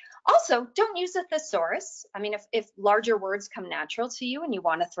 Also, don't use a thesaurus. I mean, if larger words come natural to you and you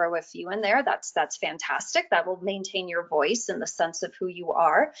want to throw a few in there, that's fantastic. That will maintain your voice and the sense of who you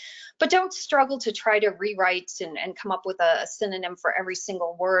are. But don't struggle to try to rewrite and come up with a synonym for every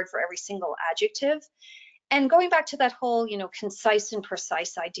single word, for every single adjective. And going back to that whole, concise and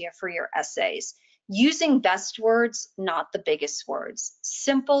precise idea for your essays, using best words, not the biggest words.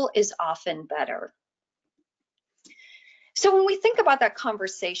 Simple is often better. So when we think about that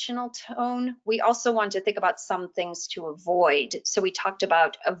conversational tone, we also want to think about some things to avoid. So we talked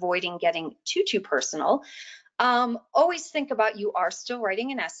about avoiding getting too personal. Always think about you are still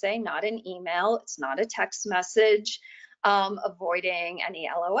writing an essay, not an email. It's not a text message. Avoiding any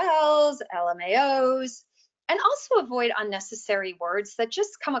LOLs, LMAOs, and also avoid unnecessary words that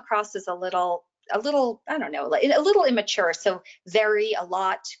just come across as a little, I don't know, a little immature. So very, a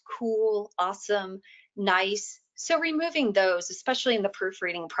lot, cool, awesome, nice. So removing those, especially in the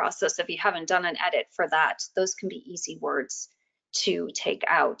proofreading process, if you haven't done an edit for that, those can be easy words to take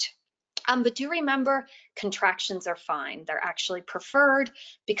out. But do remember, contractions are fine. They're actually preferred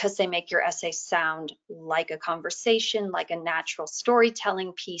because they make your essay sound like a conversation, like a natural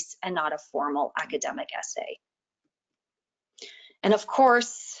storytelling piece, and not a formal academic essay. And of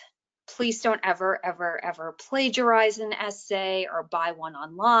course, please don't ever plagiarize an essay or buy one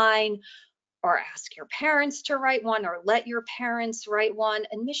online, or ask your parents to write one, or let your parents write one.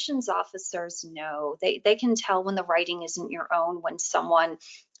 Admissions officers know. They can tell when the writing isn't your own, when someone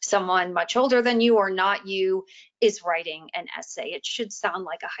much older than you or not you is writing an essay. It should sound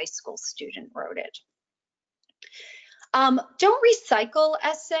like a high school student wrote it. Don't recycle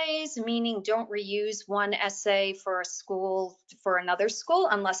essays, meaning don't reuse one essay for a school for another school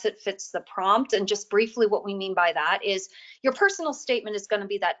unless it fits the prompt. And just briefly, what we mean by that is your personal statement is going to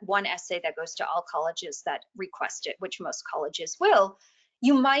be that one essay that goes to all colleges that request it, which most colleges will.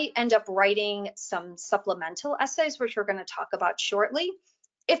 You might end up writing some supplemental essays, which we're going to talk about shortly.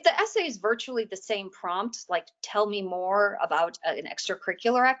 If the essay is virtually the same prompt, like tell me more about an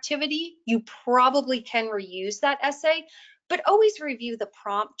extracurricular activity, you probably can reuse that essay, but always review the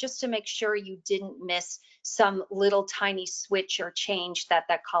prompt just to make sure you didn't miss some little tiny switch or change that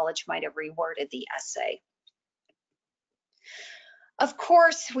college might have reworded the essay. Of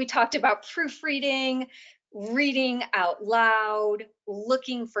course, we talked about proofreading, reading out loud,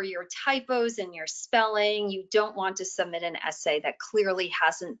 looking for your typos and your spelling. You don't want to submit an essay that clearly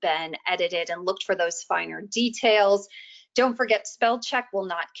hasn't been edited, and look for those finer details. Don't forget, spell check will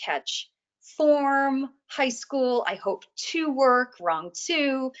not catch form, high school, I hope to work, wrong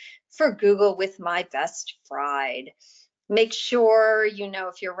to, for Google with my best fried. Make sure,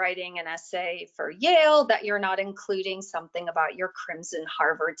 if you're writing an essay for Yale, that you're not including something about your crimson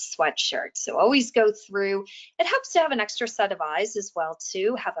Harvard sweatshirt. So always go through. It helps to have an extra set of eyes as well,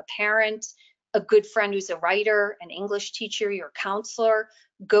 too. Have a parent, a good friend who's a writer, an English teacher, your counselor,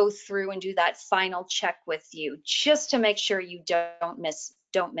 go through and do that final check with you, just to make sure you don't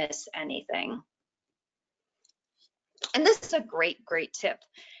miss anything. And this is a great tip.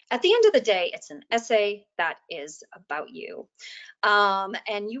 At the end of the day, it's an essay that is about you.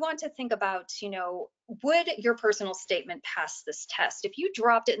 And you want to think about, would your personal statement pass this test? If you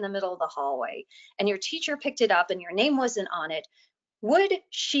dropped it in the middle of the hallway and your teacher picked it up and your name wasn't on it, would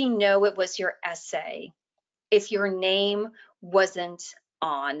she know it was your essay if your name wasn't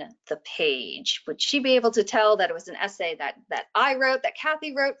on the page? Would she be able to tell that it was an essay that I wrote, that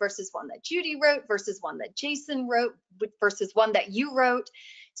Kathy wrote, versus one that Judy wrote, versus one that Jason wrote, versus one that you wrote?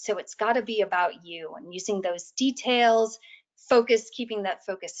 So it's got to be about you, and using those details, focus, keeping that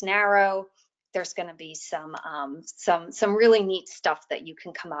focus narrow. There's going to be some really neat stuff that you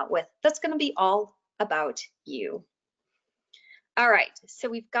can come out with that's going to be all about you. All right, so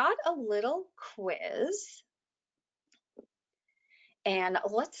we've got a little quiz, and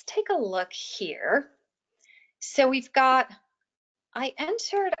let's take a look here. So we've got, I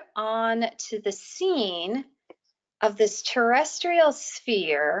entered on to the scene of this terrestrial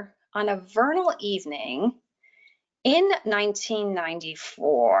sphere on a vernal evening in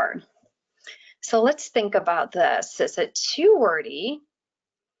 1994. So let's think about this. Is it too wordy,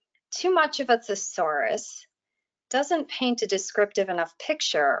 too much of a thesaurus, doesn't paint a descriptive enough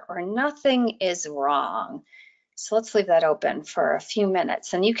picture, or nothing is wrong? So let's leave that open for a few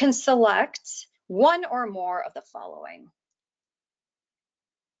minutes, and you can select one or more of the following.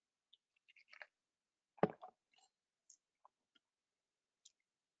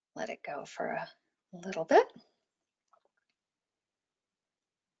 Let it go for a little bit.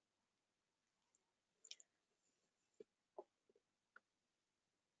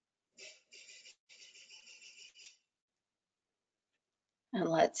 And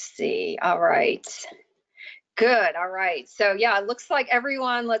let's see. All right. Good. All right. So yeah, it looks like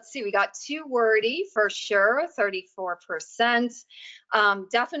everyone, let's see, we got too wordy for sure, 34%.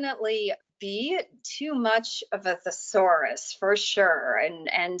 Definitely B, too much of a thesaurus for sure,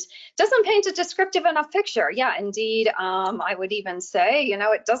 and doesn't paint a descriptive enough picture. Yeah, indeed. I would even say, you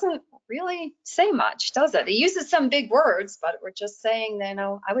know, it doesn't really say much, does it? It uses some big words, but we're just saying, you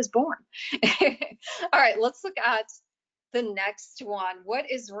know, I was born. All right, let's look at the next one. What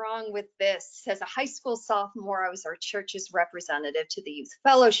is wrong with this? As a high school sophomore, I was our church's representative to the youth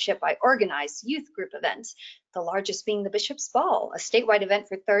fellowship. I organized youth group events, the largest being the Bishop's Ball, a statewide event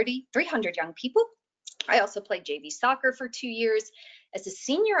for 300 young people. I also played JV soccer for 2 years. As a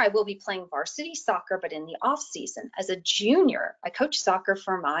senior, I will be playing varsity soccer, but in the off season. As a junior, I coach soccer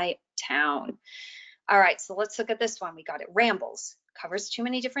for my town. All right, so let's look at this one. We got it. Rambles, covers too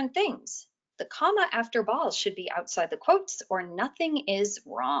many different things. The comma after ball should be outside the quotes, or nothing is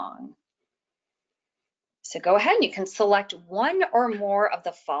wrong. So go ahead and you can select one or more of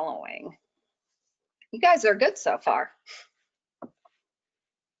the following. You guys are good so far.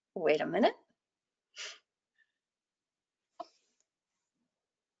 Wait a minute.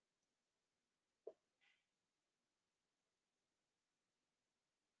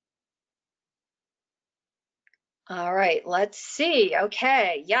 All right, let's see.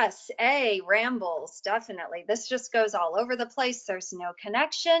 Okay, yes, A, rambles, definitely. This just goes all over the place. There's no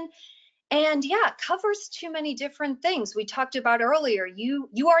connection. And yeah, covers too many different things. We talked about earlier, you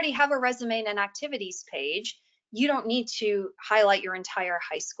already have a resume and activities page. You don't need to highlight your entire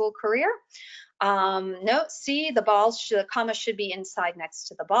high school career. No, see, the comma should be inside next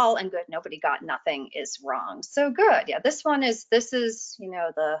to the ball, and good, nobody got nothing is wrong. So good, yeah, this is, you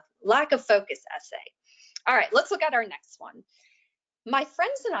know, the lack of focus essay. All right, let's look at our next one. My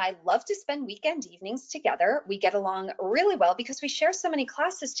friends and I love to spend weekend evenings together. We get along really well because we share so many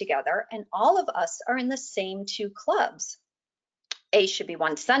classes together, and all of us are in the same 2 clubs. A should be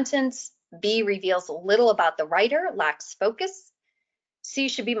one sentence. B reveals little about the writer, lacks focus. C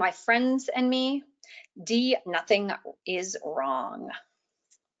should be my friends and me. D, nothing is wrong.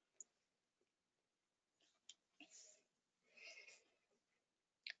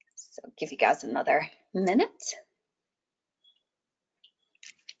 So give you guys another minute.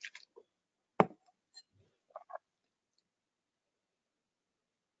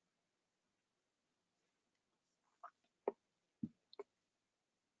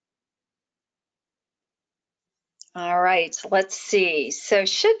 All right, let's see. So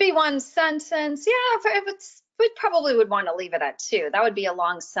should be one sentence. Yeah, if it's, we probably would want to leave it at 2. That would be a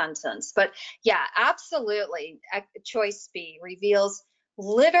long sentence. But yeah, absolutely. Choice B reveals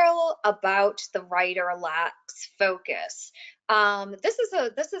little about the writer, lacks focus.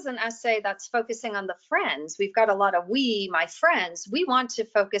 This is an essay that's focusing on the friends. We've got a lot of we, my friends. We want to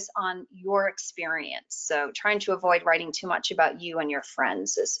focus on your experience. So trying to avoid writing too much about you and your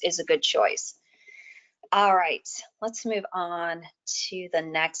friends is a good choice. All right, let's move on to the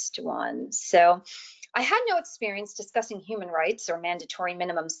next one. So I had no experience discussing human rights or mandatory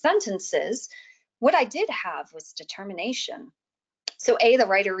minimum sentences. What I did have was determination. So A, the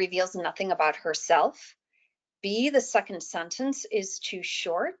writer reveals nothing about herself. B, the second sentence is too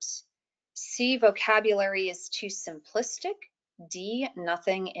short. C, vocabulary is too simplistic. D,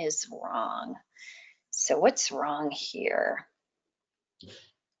 nothing is wrong. So what's wrong here?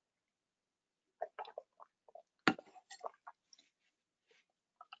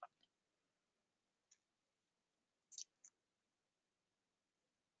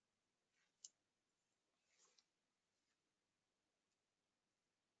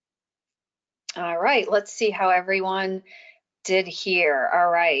 All right, let's see how everyone did here. All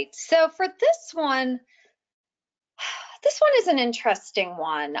right, so for this one is an interesting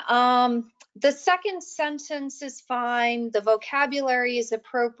one. The second sentence is fine. The vocabulary is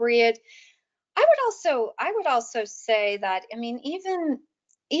appropriate. I would also say that, I mean,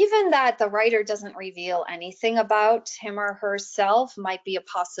 even that the writer doesn't reveal anything about him or herself might be a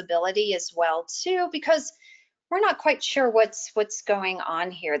possibility as well too, because we're not quite sure what's going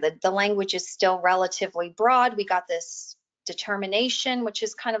on here. The language is still relatively broad. We got this determination, which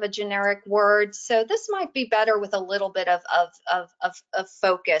is kind of a generic word. So this might be better with a little bit of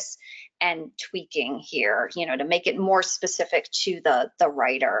focus and tweaking here, you know, to make it more specific to the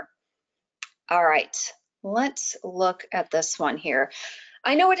writer. All right, let's look at this one here.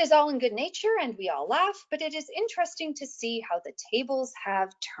 I know it is all in good nature and we all laugh, but it is interesting to see how the tables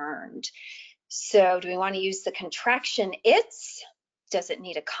have turned. So do we want to use the contraction its? Does it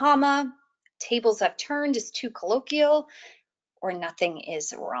need a comma? Tables have turned is too colloquial, or nothing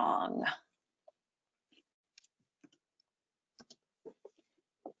is wrong?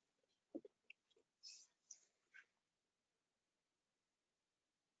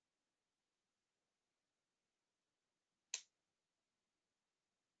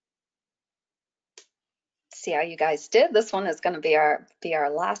 See how you guys did. This one is going to be our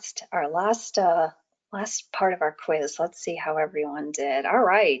last part of our quiz. Let's see how everyone did. All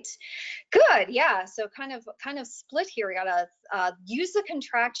right, good. Yeah, so kind of split here. We gotta use the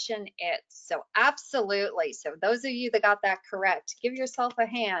contraction its. So absolutely. So those of you that got that correct, give yourself a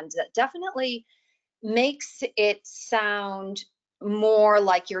hand. That definitely makes it sound more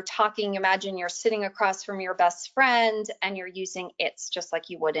like you're talking. Imagine you're sitting across from your best friend and you're using its just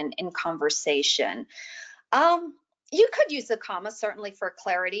like you would in conversation. You could use a comma certainly for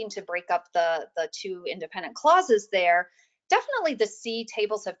clarity and to break up the two independent clauses there. Definitely the C,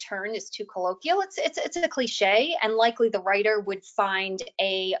 tables have turned, is too colloquial. It's a cliche, and likely the writer would find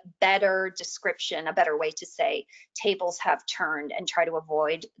a better description, a better way to say tables have turned, and try to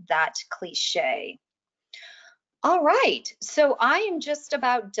avoid that cliche. All right, so I am just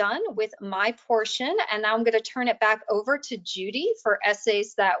about done with my portion, and now I'm going to turn it back over to Judy for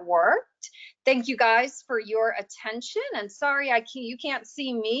essays that worked. Thank you guys for your attention, and sorry you can't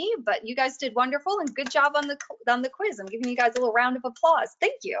see me, but you guys did wonderful and good job on the quiz. I'm giving you guys a little round of applause.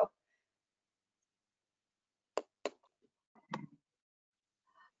 Thank you.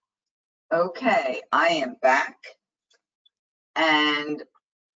 Okay, I am back, and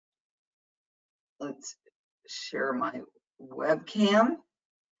let's share my webcam.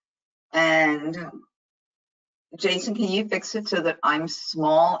 And Jason, can you fix it so that I'm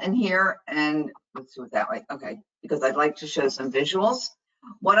small in here? And let's do it that way. Okay, because I'd like to show some visuals.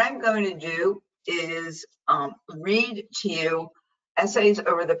 What I'm going to do is read to you essays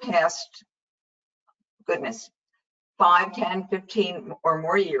over the past, goodness, 5, 10, 15 or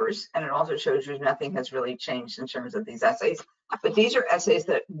more years. And it also shows you nothing has really changed in terms of these essays. But these are essays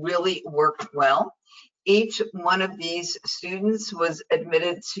that really worked well. Each one of these students was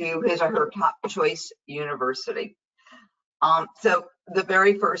admitted to his or her top choice university. So the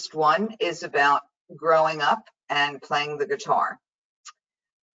very first one is about growing up and playing the guitar.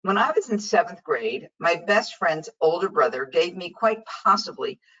 When I was in 7th grade, my best friend's older brother gave me quite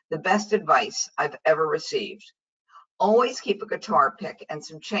possibly the best advice I've ever received. Always keep a guitar pick and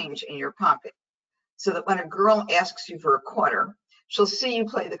some change in your pocket, so that when a girl asks you for a quarter, she'll see you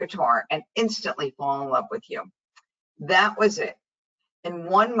play the guitar and instantly fall in love with you. That was it. In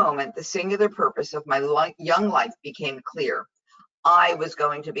one moment, the singular purpose of my young life became clear. I was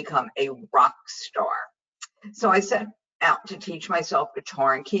going to become a rock star. So I set out to teach myself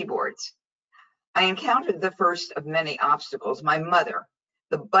guitar and keyboards. I encountered the first of many obstacles, my mother,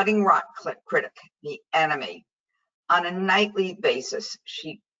 the budding rock critic, the enemy. On a nightly basis,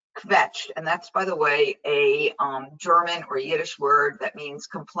 she kvetched, and that's, by the way, a German or Yiddish word that means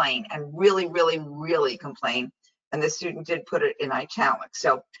complain, and really, really, really complain. And the student did put it in italics,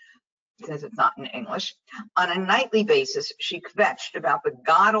 so since it's not in English. On a nightly basis, she kvetched about the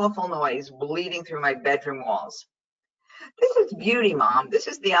god-awful noise bleeding through my bedroom walls. This is beauty, Mom. This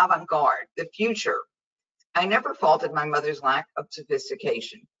is the avant-garde, the future. I never faulted my mother's lack of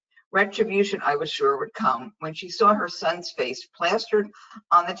sophistication. Retribution, I was sure, would come when she saw her son's face plastered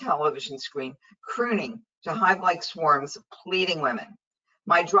on the television screen, crooning to hive-like swarms of pleading women.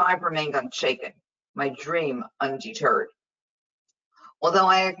 My drive remained unshaken, my dream undeterred. Although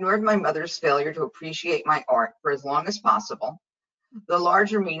I ignored my mother's failure to appreciate my art for as long as possible, the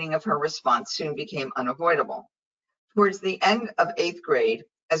larger meaning of her response soon became unavoidable. Towards the end of 8th grade,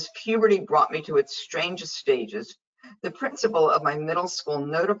 as puberty brought me to its strangest stages, the principal of my middle school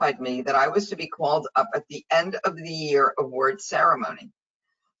notified me that I was to be called up at the end of the year award ceremony.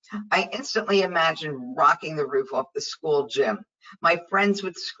 I instantly imagined rocking the roof off the school gym. My friends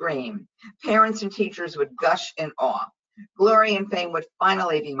would scream. Parents and teachers would gush in awe. Glory and fame would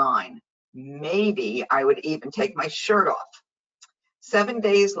finally be mine. Maybe I would even take my shirt off. 7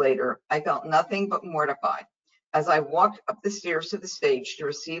 days later, I felt nothing but mortified as I walked up the stairs to the stage to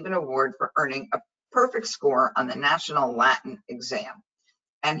receive an award for earning a perfect score on the National Latin exam.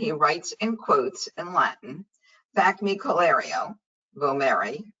 And he writes in quotes in Latin, "Fac me collario,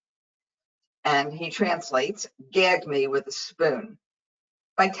 vomere," and he translates, "gagged me with a spoon."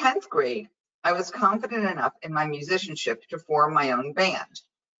 By 10th grade, I was confident enough in my musicianship to form my own band.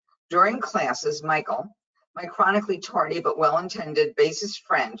 During classes, Michael, my chronically tardy but well-intended bassist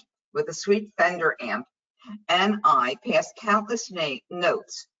friend with a sweet Fender amp, and I passed countless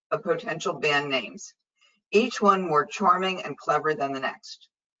notes of potential band names, each one more charming and clever than the next.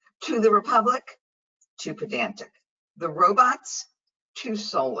 To the Republic, too pedantic. The Robots, too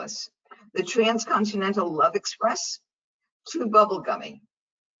soulless. The Transcontinental Love Express, too bubblegummy.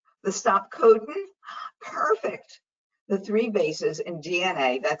 The Stop Codin, perfect. The 3 bases in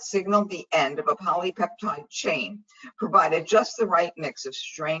DNA that signaled the end of a polypeptide chain provided just the right mix of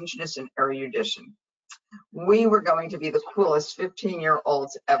strangeness and erudition. We were going to be the coolest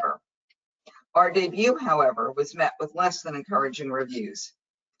 15-year-olds ever. Our debut, however, was met with less than encouraging reviews.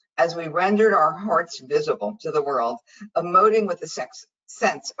 As we rendered our hearts visible to the world, emoting with a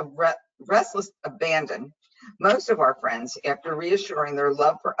sense of restless abandon, most of our friends, after reassuring their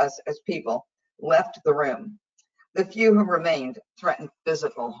love for us as people, left the room. The few who remained threatened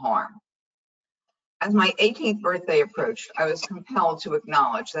physical harm. As my 18th birthday approached, I was compelled to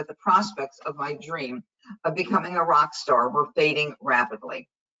acknowledge that the prospects of my dream of becoming a rock star were fading rapidly.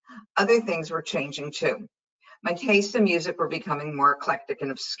 Other things were changing too. My tastes in music were becoming more eclectic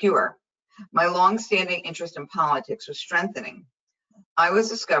and obscure. My long-standing interest in politics was strengthening. I was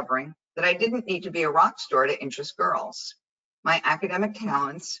discovering that I didn't need to be a rock star to interest girls. My academic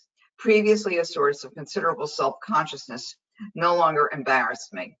talents, previously a source of considerable self-consciousness, no longer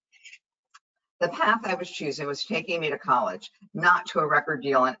embarrassed me. The path I was choosing was taking me to college, not to a record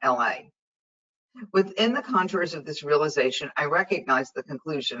deal in LA. Within the contours of this realization, I recognized the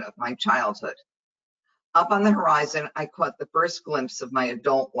conclusion of my childhood. Up on the horizon, I caught the first glimpse of my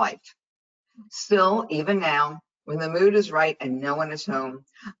adult life. Still, even now, when the mood is right and no one is home,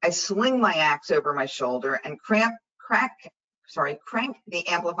 I sling my axe over my shoulder and crank the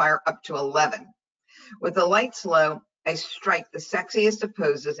amplifier up to 11. With the lights low, I strike the sexiest of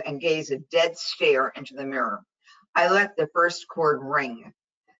poses and gaze a dead stare into the mirror. I let the first chord ring.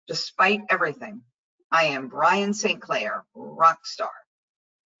 Despite everything, I am Brian St. Clair, rock star.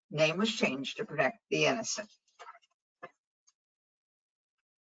 Name was changed to protect the innocent.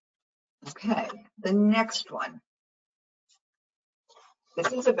 Okay, the next one.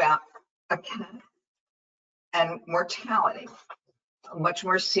 This is about a cat and mortality, a much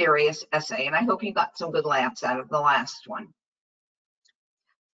more serious essay, and I hope you got some good laughs out of the last one.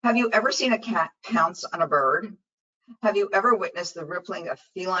 Have you ever seen a cat pounce on a bird? Have you ever witnessed the rippling of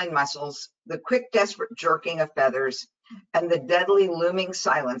feline muscles, the quick, desperate jerking of feathers, and the deadly looming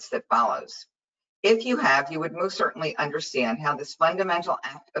silence that follows? If you have, you would most certainly understand how this fundamental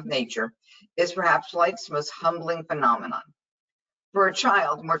act of nature is perhaps life's most humbling phenomenon. For a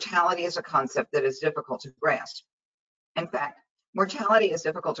child, mortality is a concept that is difficult to grasp. In fact, mortality is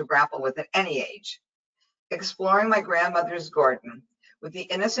difficult to grapple with at any age. Exploring my grandmother's garden with the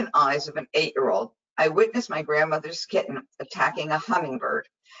innocent eyes of an 8-year-old, I witnessed my grandmother's kitten attacking a hummingbird,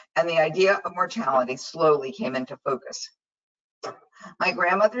 and the idea of mortality slowly came into focus. My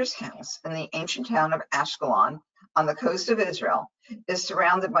grandmother's house in the ancient town of Ashkelon on the coast of Israel is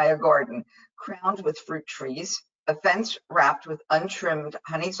surrounded by a garden crowned with fruit trees, a fence wrapped with untrimmed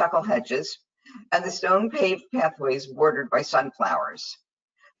honeysuckle hedges, and the stone-paved pathways bordered by sunflowers.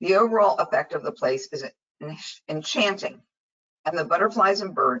 The overall effect of the place is enchanting, and the butterflies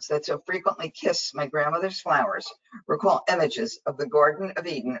and birds that so frequently kiss my grandmother's flowers recall images of the Garden of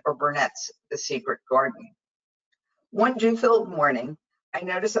Eden or Burnett's The Secret Garden. One dew-filled morning, I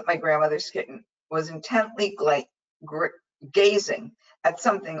noticed that my grandmother's kitten was intently gazing at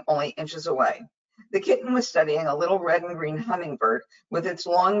something only inches away. The kitten was studying a little red and green hummingbird with its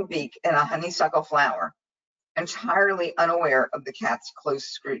long beak and a honeysuckle flower, entirely unaware of the cat's close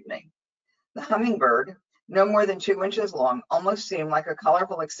scrutiny. The hummingbird, no more than 2 inches long, almost seemed like a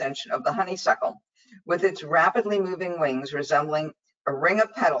colorful extension of the honeysuckle, with its rapidly moving wings resembling a ring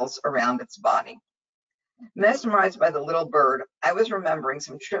of petals around its body. Mesmerized by the little bird, I was remembering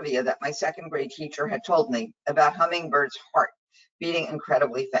some trivia that my second grade teacher had told me about hummingbird's heart beating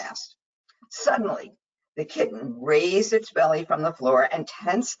incredibly fast. Suddenly, the kitten raised its belly from the floor and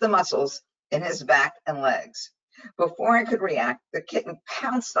tensed the muscles in his back and legs. Before I could react, the kitten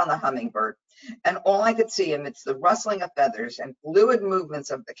pounced on the hummingbird, and all I could see amidst the rustling of feathers and fluid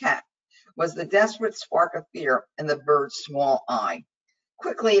movements of the cat was the desperate spark of fear in the bird's small eye,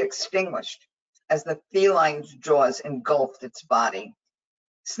 quickly extinguished as the feline's jaws engulfed its body.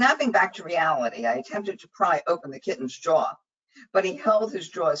 Snapping back to reality, I attempted to pry open the kitten's jaw, but he held his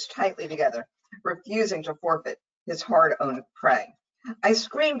jaws tightly together, refusing to forfeit his hard-earned prey. I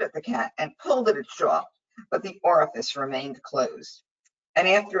screamed at the cat and pulled at its jaw, but the orifice remained closed. And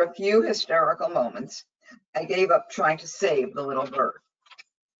after a few hysterical moments, I gave up trying to save the little bird.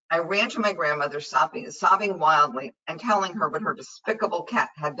 I ran to my grandmother, sobbing wildly and telling her what her despicable cat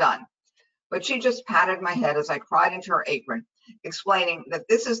had done. But she just patted my head as I cried into her apron, explaining that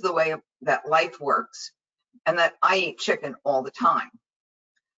this is the way that life works and that I eat chicken all the time.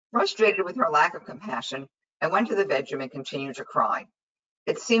 Frustrated with her lack of compassion, I went to the bedroom and continued to cry.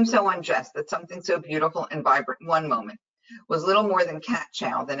 It seemed so unjust that something so beautiful and vibrant one moment was little more than cat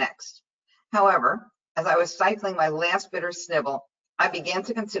chow the next. However, as I was stifling my last bitter snivel, I began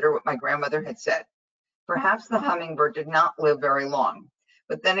to consider what my grandmother had said. Perhaps the hummingbird did not live very long,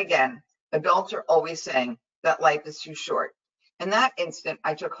 but then again, adults are always saying that life is too short. In that instant,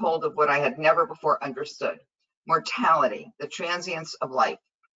 I took hold of what I had never before understood: mortality, the transience of life.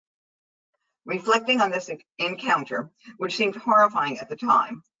 Reflecting on this encounter, which seemed horrifying at the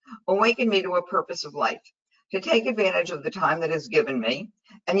time, awakened me to a purpose of life: to take advantage of the time that is given me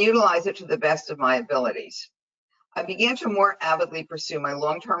and utilize it to the best of my abilities. I began to more avidly pursue my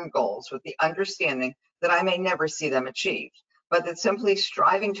long-term goals with the understanding that I may never see them achieved, but that simply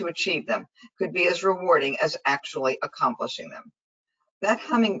striving to achieve them could be as rewarding as actually accomplishing them. That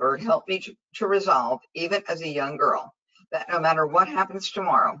hummingbird helped me to resolve, even as a young girl, that no matter what happens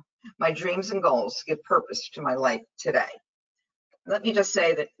tomorrow, my dreams and goals give purpose to my life today. Let me just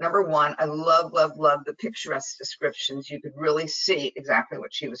say that, number one, I love the picturesque descriptions. You could really see exactly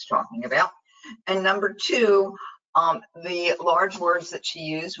what she was talking about. And number two, the large words that she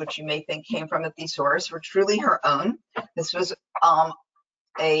used, which you may think came from a thesaurus, were truly her own. This was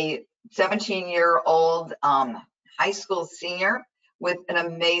a 17-year-old high school senior with an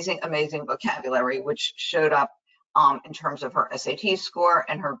amazing vocabulary, which showed up in terms of her SAT score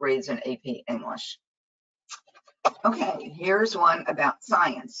and her grades in AP English. Okay, here's one about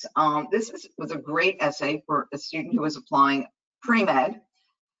science. This was a great essay for a student who was applying pre-med.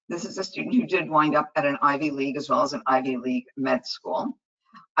 This is a student who did wind up at an Ivy League as well as an Ivy League med school.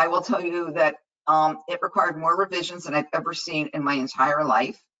 I will tell you that it required more revisions than I've ever seen in my entire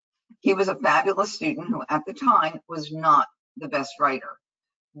life. He was a fabulous student who at the time was not the best writer,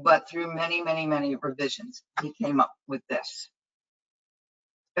 but through many revisions, he came up with this.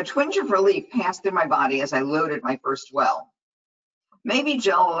 A twinge of relief passed through my body as I loaded my first well. Maybe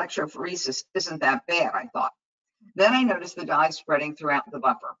gel electrophoresis isn't that bad, I thought. Then I noticed the dye spreading throughout the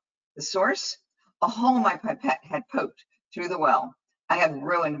buffer. The source? A hole my pipette had poked through the well. I had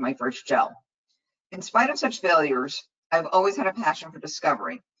ruined my first gel. In spite of such failures, I've always had a passion for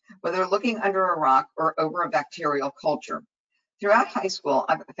discovery, whether looking under a rock or over a bacterial culture. Throughout high school,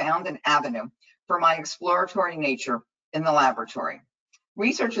 I've found an avenue for my exploratory nature in the laboratory.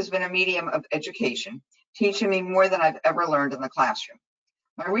 Research has been a medium of education, teaching me more than I've ever learned in the classroom.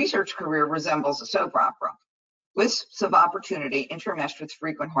 My research career resembles a soap opera, wisps of opportunity intermeshed with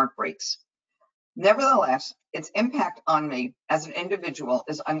frequent heartbreaks. Nevertheless, its impact on me as an individual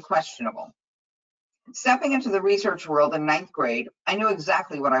is unquestionable. Stepping into the research world in 9th grade, I knew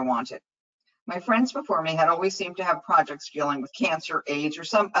exactly what I wanted. My friends before me had always seemed to have projects dealing with cancer, AIDS, or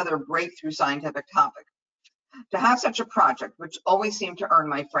some other breakthrough scientific topic. To have such a project, which always seemed to earn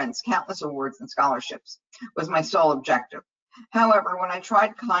my friends countless awards and scholarships, was my sole objective. However, when I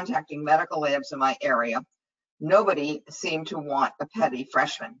tried contacting medical labs in my area, nobody seemed to want a petty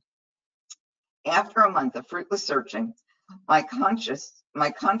freshman. After a month of fruitless searching, my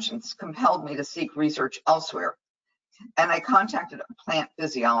conscience compelled me to seek research elsewhere, and I contacted a plant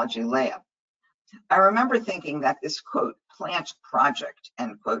physiology lab. I remember thinking that this, quote, plant project,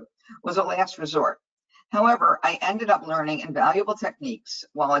 end quote, was a last resort. However, I ended up learning invaluable techniques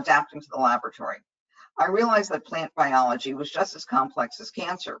while adapting to the laboratory. I realized that plant biology was just as complex as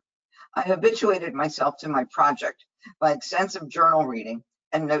cancer. I habituated myself to my project by extensive journal reading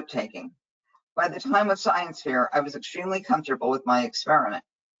and note-taking. By the time of science fair, I was extremely comfortable with my experiment.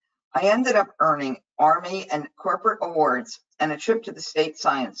 I ended up earning Army and corporate awards and a trip to the state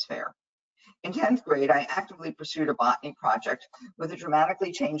science fair. In 10th grade, I actively pursued a botany project with a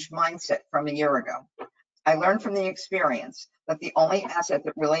dramatically changed mindset from a year ago. I learned from the experience that the only asset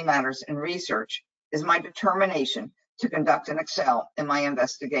that really matters in research is my determination to conduct and excel in my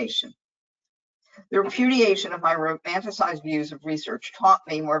investigation. The repudiation of my romanticized views of research taught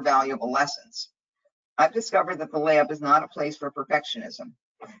me more valuable lessons. I've discovered that the lab is not a place for perfectionism.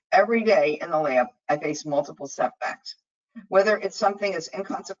 Every day in the lab, I face multiple setbacks. Whether it's something as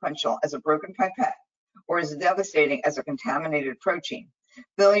inconsequential as a broken pipette or as devastating as a contaminated protein,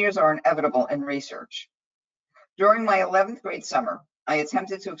 failures are inevitable in research. During my 11th grade summer, I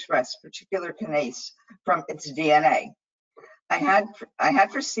attempted to express particular kinase from its DNA. I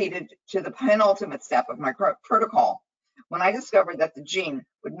had proceeded to the penultimate step of my protocol when I discovered that the gene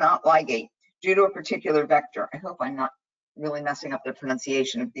would not ligate due to a particular vector. I hope I'm not really messing up the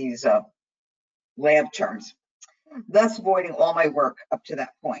pronunciation of these lab terms, thus voiding all my work up to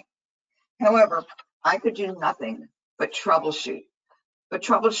that point. However, I could do nothing but troubleshoot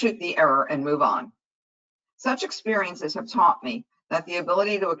the error and move on. Such experiences have taught me that the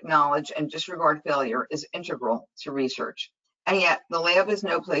ability to acknowledge and disregard failure is integral to research. And yet, the lab is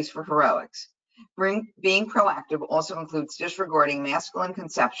no place for heroics. Being proactive also includes disregarding masculine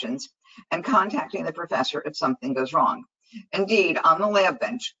conceptions and contacting the professor if something goes wrong. Indeed, on the lab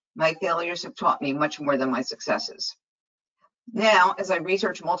bench, my failures have taught me much more than my successes. Now, as I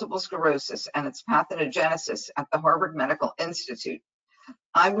research multiple sclerosis and its pathogenesis at the Harvard Medical Institute,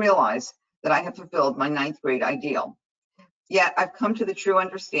 I realize that I have fulfilled my 9th grade ideal. Yet I've come to the true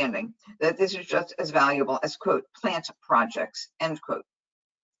understanding that this is just as valuable as, quote, plant projects, end quote.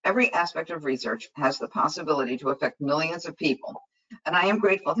 Every aspect of research has the possibility to affect millions of people, and I am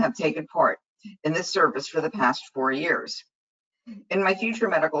grateful to have taken part in this service for the past 4 years. In my future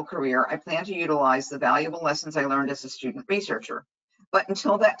medical career, I plan to utilize the valuable lessons I learned as a student researcher. But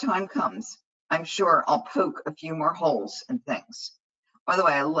until that time comes, I'm sure I'll poke a few more holes in things. By the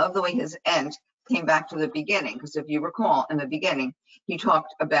way, I love the way his end came back to the beginning, because if you recall, in the beginning, he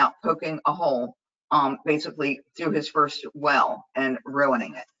talked about poking a hole basically through his first well and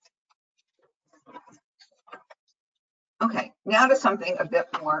ruining it. Okay, now to something a bit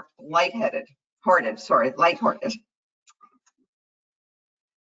more lighthearted.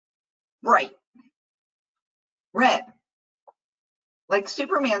 Bright. Red. Like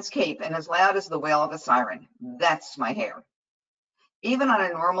Superman's cape and as loud as the wail of a siren. That's my hair. Even on a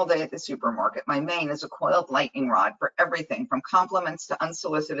normal day at the supermarket, my mane is a coiled lightning rod for everything from compliments to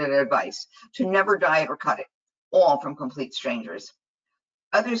unsolicited advice to never dye it or cut it, all from complete strangers.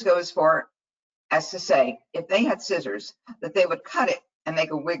 Others go as far as to say, if they had scissors, that they would cut it and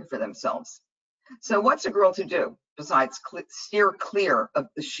make a wig for themselves. So what's a girl to do besides steer clear of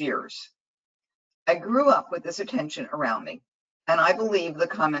the shears? I grew up with this attention around me, and I believe the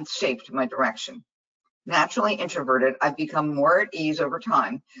comments shaped my direction. Naturally introverted, I've become more at ease over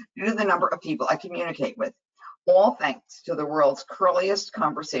time due to the number of people I communicate with, all thanks to the world's curliest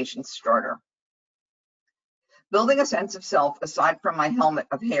conversation starter. Building a sense of self aside from my helmet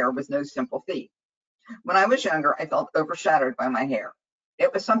of hair was no simple feat. When I was younger, I felt overshadowed by my hair.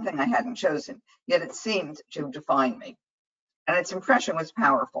 It was something I hadn't chosen, yet it seemed to define me, and its impression was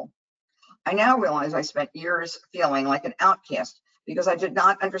powerful. I now realize I spent years feeling like an outcast because I did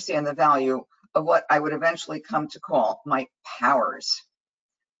not understand the value of what I would eventually come to call my powers.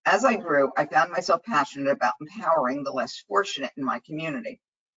 As I grew, I found myself passionate about empowering the less fortunate in my community.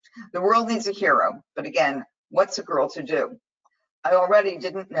 The world needs a hero, but again, what's a girl to do? I already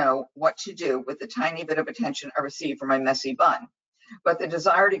didn't know what to do with the tiny bit of attention I received from my messy bun, but the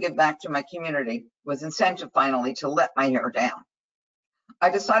desire to give back to my community was incentive finally to let my hair down. I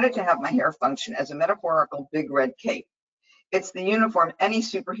decided to have my hair function as a metaphorical big red cape. It's the uniform any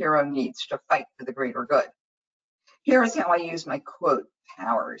superhero needs to fight for the greater good. Here is how I use my, quote,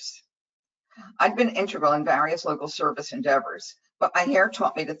 powers. I've been integral in various local service endeavors, but my hair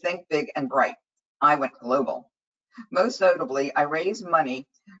taught me to think big and bright. I went global. Most notably, I raised money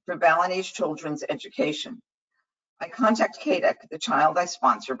for Balinese children's education. I contact Kadek, the child I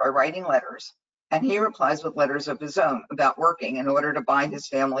sponsor, by writing letters, and he replies with letters of his own about working in order to buy his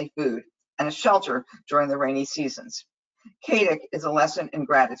family food and a shelter during the rainy seasons. Kadek is a lesson in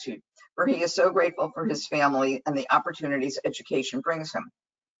gratitude, for he is so grateful for his family and the opportunities education brings him.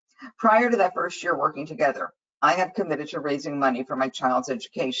 Prior to that first year working together, I had committed to raising money for my child's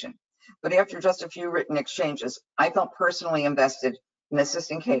education. But after just a few written exchanges, I felt personally invested in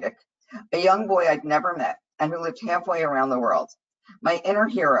assisting Kadek, a young boy I'd never met and who lived halfway around the world. My inner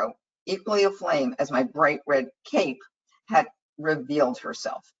hero equally aflame as my bright red cape, had revealed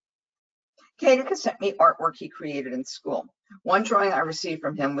herself. Kadick has sent me artwork he created in school. One drawing I received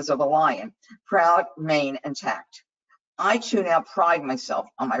from him was of a lion, proud, mane, and tact. I too now pride myself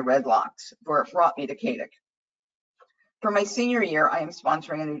on my red locks, for it brought me to Kadick. For my senior year, I am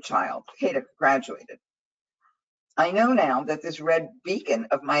sponsoring a new child. Kadick graduated. I know now that this red beacon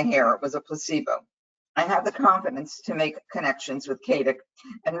of my hair was a placebo. I have the confidence to make connections with Kadick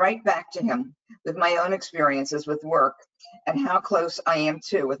and write back to him with my own experiences with work and how close I am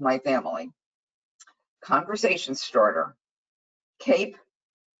too with my family. Conversation starter. Cape,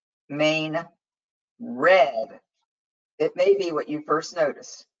 mane, red. It may be what you first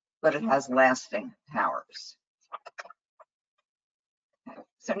notice, but it has lasting powers.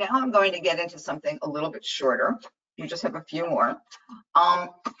 So now I'm going to get into something a little bit shorter. You just have a few more.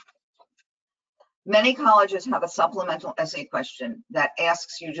 Many colleges have a supplemental essay question that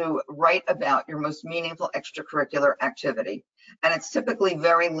asks you to write about your most meaningful extracurricular activity. And it's typically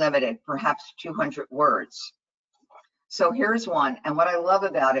very limited, perhaps 200 words. So here's one. And what I love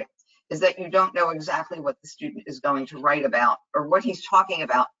about it is that you don't know exactly what the student is going to write about or what he's talking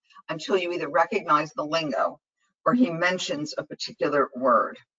about until you either recognize the lingo or he mentions a particular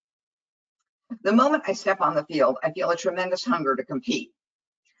word. The moment I step on the field, I feel a tremendous hunger to compete.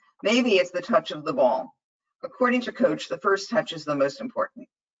 Maybe it's the touch of the ball. According to coach, the first touch is the most important.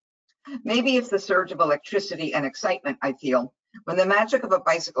 Maybe it's the surge of electricity and excitement I feel when the magic of a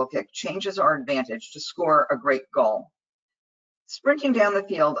bicycle kick changes our advantage to score a great goal. Sprinting down the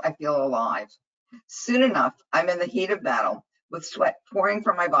field, I feel alive. Soon enough, I'm in the heat of battle with sweat pouring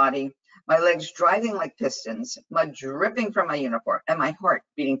from my body, my legs driving like pistons, mud dripping from my uniform, and my heart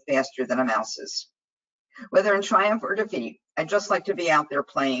beating faster than a mouse's. Whether in triumph or defeat, I just like to be out there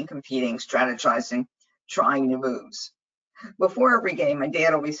playing, competing, strategizing, trying new moves. Before every game, my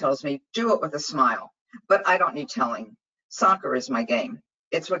dad always tells me, do it with a smile, but I don't need telling. Soccer is my game.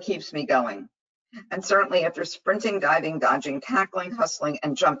 It's what keeps me going. And certainly after sprinting, diving, dodging, tackling, hustling,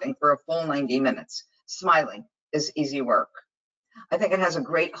 and jumping for a full 90 minutes, smiling is easy work. I think it has a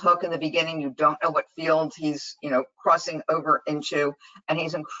great hook in the beginning. You don't know what field he's, crossing over into, and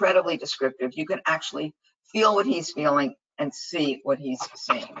he's incredibly descriptive. You can actually feel what he's feeling and see what he's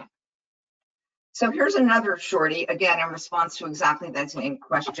seeing. So here's another shorty, again, in response to exactly that same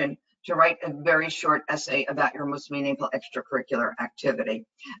question, to write a very short essay about your most meaningful extracurricular activity.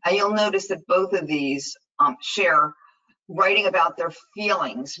 And you'll notice that both of these share writing about their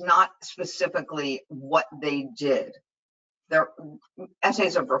feelings, not specifically what they did. They're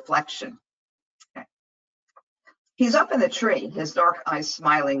essays of reflection. Okay. He's up in the tree, his dark eyes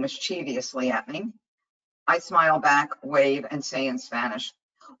smiling mischievously at me. I smile back, wave, and say in Spanish,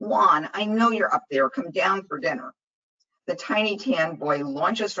 Juan, I know you're up there. Come down for dinner. The tiny tan boy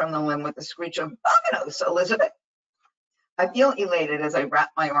launches from the limb with a screech of, "Vámonos, Elizabeth." I feel elated as I wrap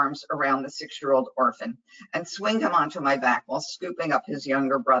my arms around the 6-year-old orphan and swing him onto my back while scooping up his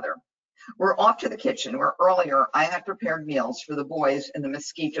younger brother. We're off to the kitchen where earlier I had prepared meals for the boys in the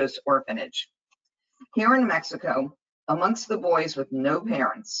Mosquitos orphanage. Here in Mexico, amongst the boys with no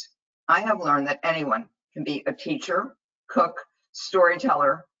parents, I have learned that anyone can be a teacher, cook,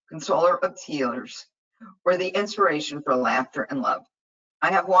 storyteller, consoler of tears, or the inspiration for laughter and love.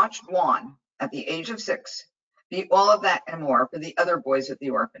 I have watched Juan, at the age of 6, be all of that and more for the other boys at the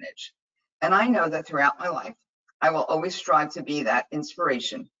orphanage. And I know that throughout my life, I will always strive to be that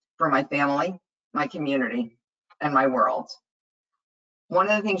inspiration for my family, my community, and my world. One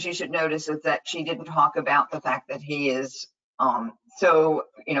of the things you should notice is that she didn't talk about the fact that he is,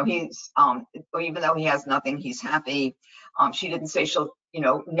 he's, even though he has nothing, he's happy. She didn't say she'll,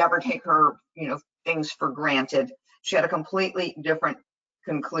 never take her, things for granted. She had a completely different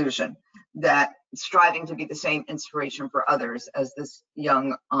conclusion, that striving to be the same inspiration for others as this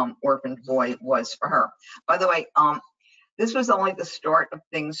young orphaned boy was for her. By the way, this was only the start of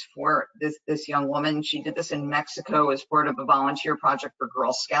things for this young woman. She did this in Mexico as part of a volunteer project for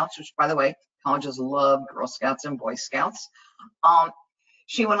Girl Scouts, which, by the way, colleges love Girl Scouts and Boy Scouts.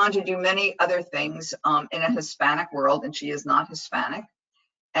 She went on to do many other things in a Hispanic world, and she is not Hispanic.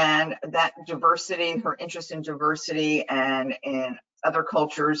 And that diversity, her interest in diversity and in other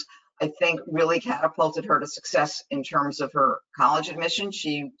cultures, I think really catapulted her to success in terms of her college admission.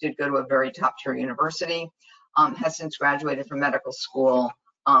 She did go to a very top tier university, has since graduated from medical school,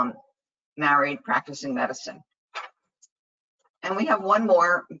 married, practicing medicine. And we have one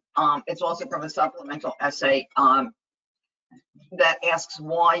more, it's also from a supplemental essay that asks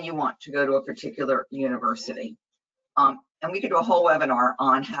why you want to go to a particular university. And we could do a whole webinar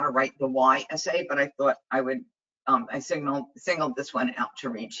on how to write the why essay, but I thought I would I singled this one out to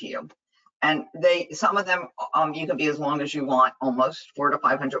read to you. And some of them, you can be as long as you want, almost 400 to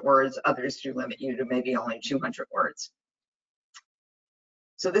 500 words. Others do limit you to maybe only 200 words.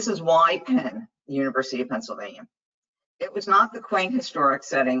 So this is why Penn, the University of Pennsylvania. It was not the quaint historic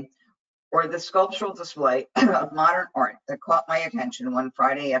setting or the sculptural display of modern art that caught my attention one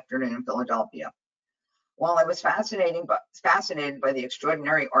Friday afternoon in Philadelphia. While I was fascinated by the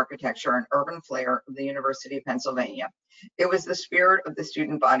extraordinary architecture and urban flair of the University of Pennsylvania, it was the spirit of the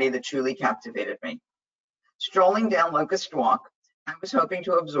student body that truly captivated me. Strolling down Locust Walk, I was hoping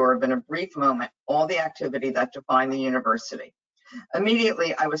to absorb in a brief moment all the activity that defined the university.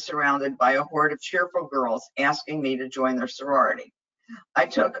 Immediately, I was surrounded by a horde of cheerful girls asking me to join their sorority. I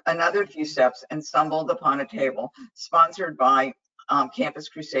took another few steps and stumbled upon a table sponsored by Campus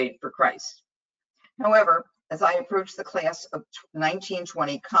Crusade for Christ. However, as I approached the class of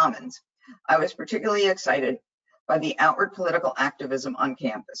 1920 Commons, I was particularly excited by the outward political activism on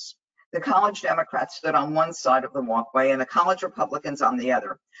campus. The college Democrats stood on one side of the walkway and the college Republicans on the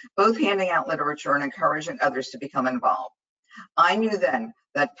other, both handing out literature and encouraging others to become involved. I knew then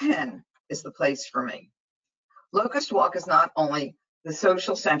that Penn is the place for me. Locust Walk is not only the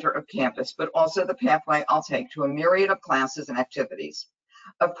social center of campus, but also the pathway I'll take to a myriad of classes and activities.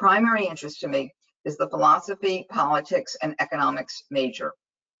 Of primary interest to me is the philosophy, politics, and economics major.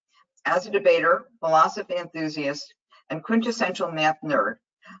 As a debater, philosophy enthusiast, and quintessential math nerd,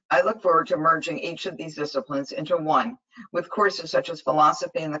 I look forward to merging each of these disciplines into one with courses such as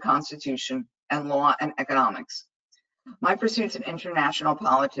philosophy and the Constitution and law and economics. My pursuits in international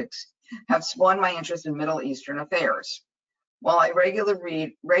politics have spawned my interest in Middle Eastern affairs. While I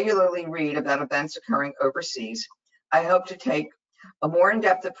regularly read about events occurring overseas, I hope to take a more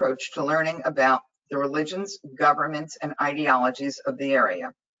in-depth approach to learning about the religions, governments, and ideologies of the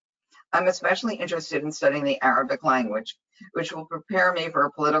area. I'm especially interested in studying the Arabic language, which will prepare me for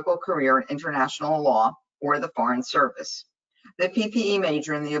a political career in international law or the Foreign Service. The PPE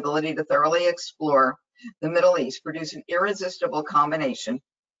major and the ability to thoroughly explore the Middle East produce an irresistible combination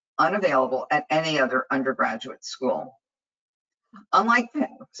unavailable at any other undergraduate school. Like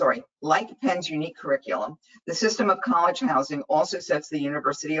Penn's unique curriculum, the system of college housing also sets the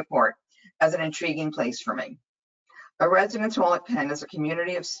university apart as an intriguing place for me. A residence hall at Penn is a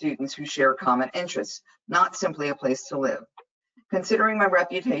community of students who share common interests, not simply a place to live. Considering my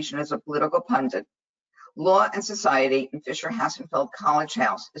reputation as a political pundit, Law and Society in Fisher-Hassenfeld College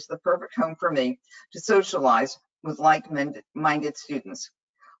House is the perfect home for me to socialize with like-minded students.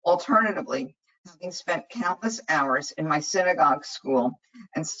 Alternatively, having spent countless hours in my synagogue school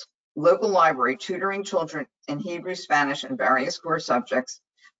and local library tutoring children in Hebrew, Spanish, and various core subjects,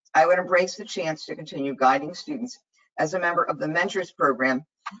 I would embrace the chance to continue guiding students as a member of the Mentors Program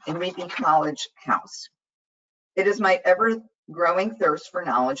in Meeting College House. It is my ever-growing thirst for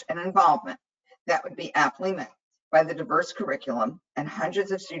knowledge and involvement that would be aptly met by the diverse curriculum and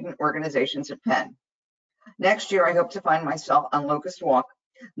hundreds of student organizations at Penn. Next year, I hope to find myself on Locust Walk,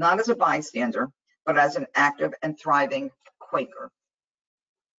 not as a bystander, but as an active and thriving Quaker.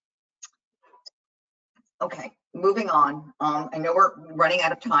 Okay, moving on. I know we're running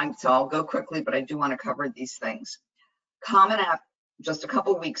out of time, so I'll go quickly, but I do want to cover these things. Common App, just a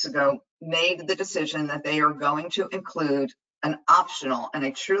couple weeks ago, made the decision that they are going to include an optional, and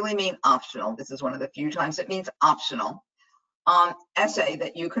I truly mean optional, this is one of the few times it means optional, essay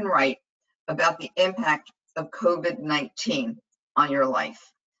that you can write about the impact of COVID-19 on your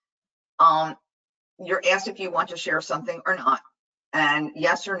life. You're asked if you want to share something or not, and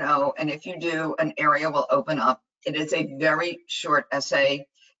yes or no, and if you do, an area will open up. It is a very short essay.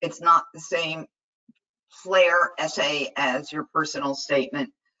 It's not the same flair essay as your personal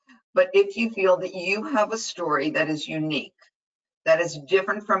statement, but if you feel that you have a story that is unique, that is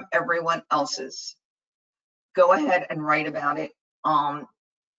different from everyone else's, go ahead and write about it. And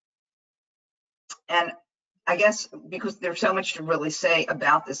I guess because there's so much to really say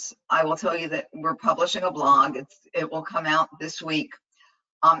about this, I will tell you that we're publishing a blog. It will come out this week.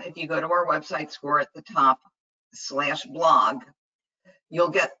 If you go to our website, score at the top /blog, you'll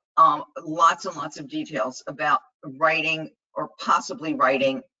get lots and lots of details about writing or possibly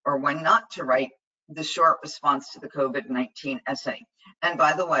writing or when not to write the short response to the COVID-19 essay. And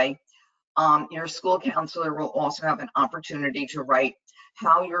by the way, your school counselor will also have an opportunity to write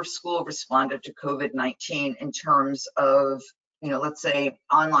how your school responded to COVID-19 in terms of, let's say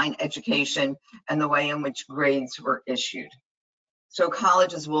online education and the way in which grades were issued. So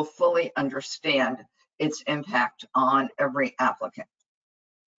colleges will fully understand its impact on every applicant.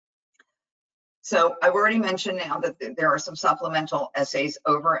 So I've already mentioned now that there are some supplemental essays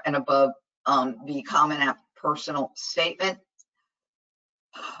over and above the Common App personal statement.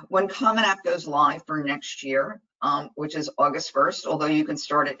 When Common App goes live for next year, which is August 1st, although you can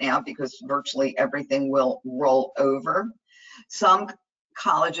start it now because virtually everything will roll over. Some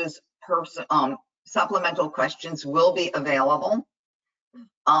colleges' supplemental questions will be available,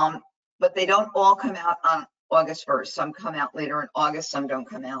 but they don't all come out on August 1st. Some come out later in August, some don't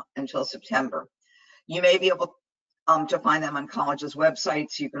come out until September. You may be able to find them on colleges'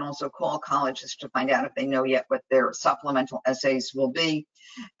 websites. You can also call colleges to find out if they know yet what their supplemental essays will be.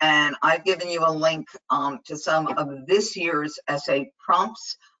 And I've given you a link to some of this year's essay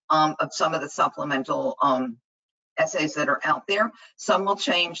prompts of some of the supplemental essays that are out there. Some will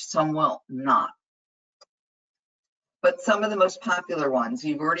change, some will not. But some of the most popular ones,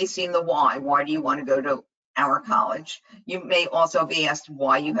 you've already seen the why. Why do you want to go to our college? You may also be asked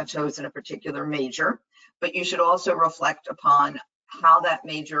why you have chosen a particular major, but you should also reflect upon how that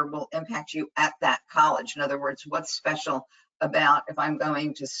major will impact you at that college. In other words, what's special about if I'm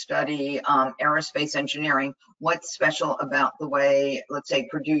going to study aerospace engineering, what's special about the way, let's say,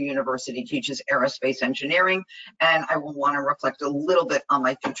 Purdue University teaches aerospace engineering, and I will want to reflect a little bit on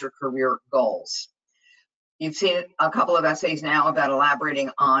my future career goals. You've seen a couple of essays now about elaborating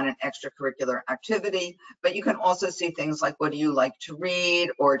on an extracurricular activity, but you can also see things like, what do you like to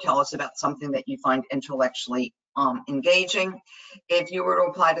read, or tell us about something that you find intellectually engaging. If you were to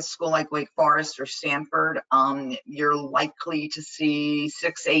apply to school like Wake Forest or Stanford, you're likely to see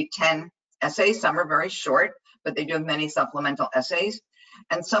 6, 8, 10 essays. Some are very short, but they do have many supplemental essays.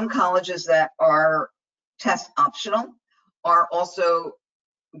 And some colleges that are test optional are also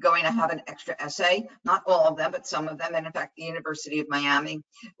going to have an extra essay. Not all of them, but some of them. And in fact, the University of Miami,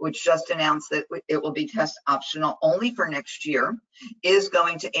 which just announced that it will be test optional only for next year, is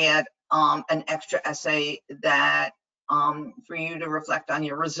going to add an extra essay that for you to reflect on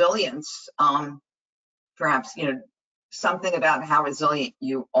your resilience, perhaps, you know, something about how resilient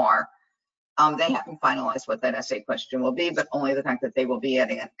you are. They haven't finalized what that essay question will be, but only the fact that they will be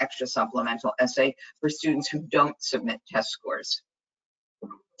adding an extra supplemental essay for students who don't submit test scores.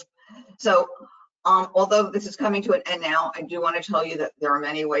 So although this is coming to an end now, I do want to tell you that there are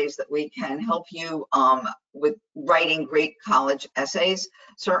many ways that we can help you with writing great college essays.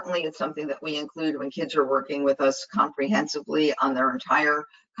 Certainly it's something that we include when kids are working with us comprehensively on their entire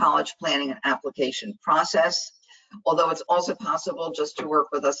college planning and application process. Although it's also possible just to work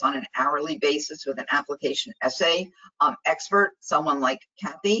with us on an hourly basis with an application essay expert, someone like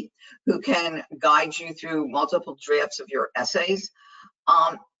Kathy, who can guide you through multiple drafts of your essays.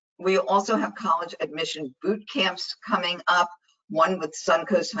 We also have college admission boot camps coming up, one with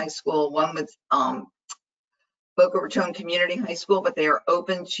Suncoast High School, one with Boca Raton Community High School, but they are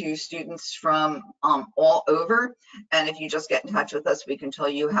open to students from all over. And if you just get in touch with us, we can tell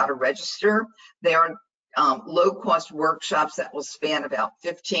you how to register. They are low-cost workshops that will span about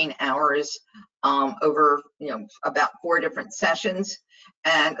 15 hours over, about 4 different sessions.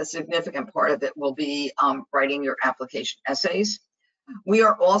 And a significant part of it will be writing your application essays. We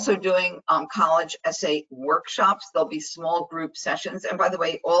are also doing college essay workshops. There'll be small group sessions. And by the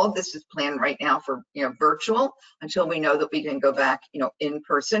way, all of this is planned right now for virtual until we know that we can go back in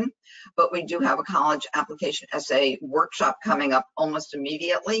person. But we do have a college application essay workshop coming up almost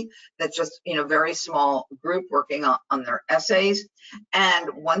immediately. That's just very small group working on their essays. And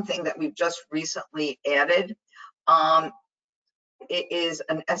one thing that we've just recently added, it is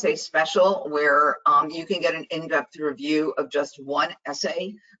an essay special where you can get an in-depth review of just one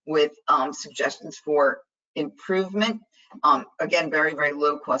essay with suggestions for improvement. Again, very, very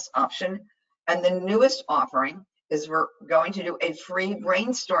low cost option. And the newest offering is we're going to do a free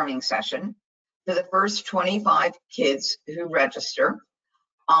brainstorming session for the first 25 kids who register.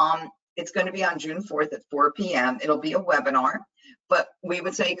 It's going to be on June 4th at 4 p.m. It'll be a webinar, but we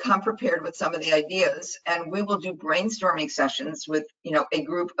would say come prepared with some of the ideas, and we will do brainstorming sessions with a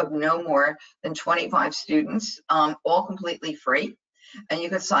group of no more than 25 students, all completely free. And you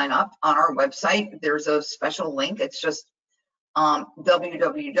can sign up on our website. There's a special link. It's just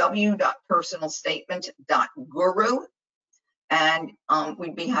www.personalstatement.guru. And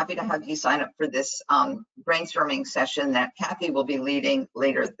we'd be happy to have you sign up for this brainstorming session that Kathy will be leading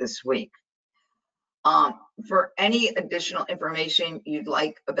later this week. For any additional information you'd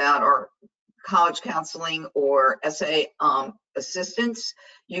like about our college counseling or essay assistance,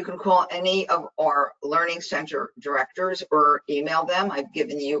 you can call any of our Learning Center directors or email them. I've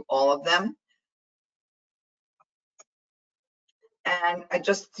given you all of them. And I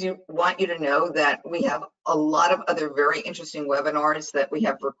just want you to know that we have a lot of other very interesting webinars that we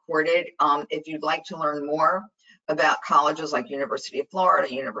have recorded. If you'd like to learn more about colleges like University of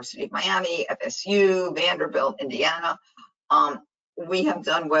Florida, University of Miami, FSU, Vanderbilt, Indiana. We have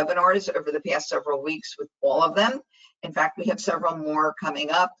done webinars over the past several weeks with all of them. In fact, we have several more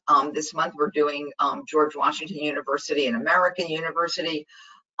coming up. This month we're doing George Washington University and American University.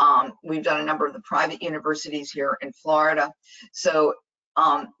 We've done a number of the private universities here in Florida. So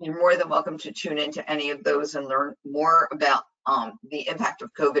you're more than welcome to tune into any of those and learn more about the impact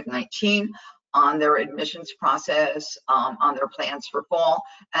of COVID-19 on their admissions process, on their plans for fall,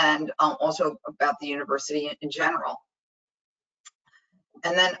 and also about the university in general.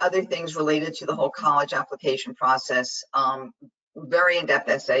 And then other things related to the whole college application process, very in-depth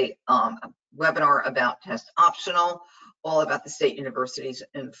essay webinar about test optional, all about the state universities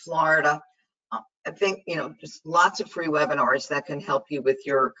in Florida. I think, just lots of free webinars that can help you with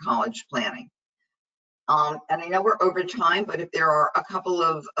your college planning. And I know we're over time, but if there are a couple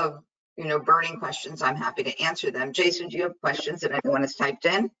of burning questions, I'm happy to answer them. Jason, do you have questions that anyone has typed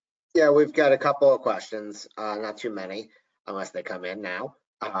in? Yeah, we've got a couple of questions, not too many, unless they come in now.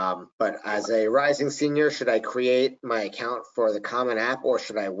 But as a rising senior, should I create my account for the Common App or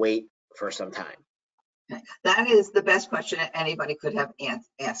should I wait for some time? That is the best question anybody could have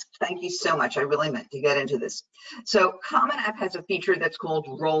asked. Thank you so much. I really meant to get into this. So Common App has a feature that's called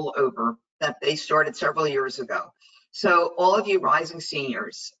rollover that they started several years ago. So all of you rising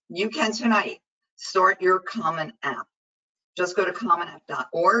seniors, you can tonight start your Common App. Just go to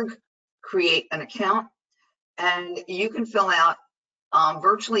commonapp.org, create an account, and you can fill out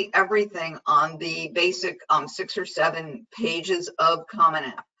virtually everything on the basic 6 or 7 pages of Common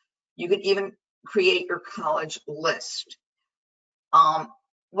App. You can even create your college list.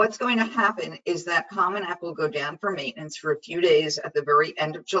 What's going to happen is that Common App will go down for maintenance for a few days at the very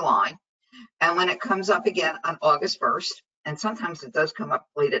end of July. And when it comes up again on August 1st, and sometimes it does come up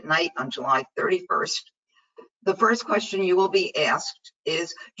late at night on July 31st, the first question you will be asked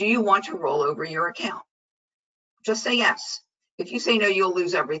is, do you want to roll over your account? Just say yes. If you say no, you'll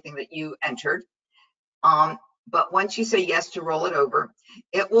lose everything that you entered. But once you say yes to roll it over,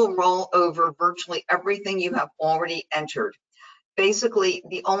 it will roll over virtually everything you have already entered. Basically,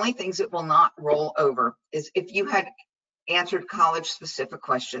 the only things it will not roll over is if you had answered college specific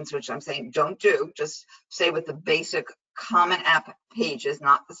questions, which I'm saying don't do, just say with the basic Common App pages,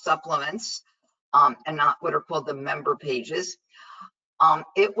 not the supplements, and not what are called the member pages.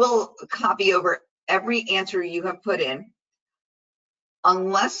 It will copy over every answer you have put in,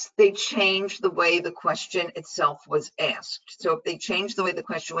 unless they change the way the question itself was asked. So if they change the way the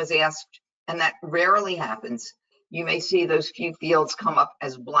question was asked, and that rarely happens, you may see those few fields come up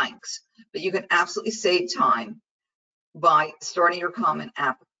as blanks. But you can absolutely save time by starting your Common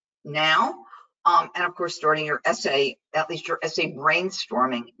App now, and of course starting your essay, at least your essay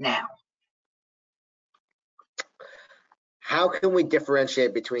brainstorming now. How can we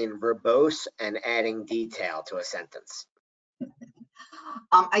differentiate between verbose and adding detail to a sentence?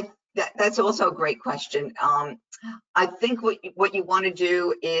 That's also a great question. I think what you want to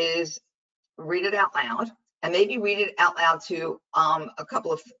do is read it out loud, and maybe read it out loud to a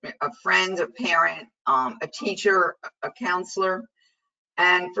couple of friends, a parent, a teacher, a counselor.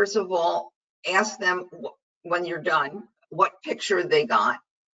 And first of all, ask them when you're done what picture they got.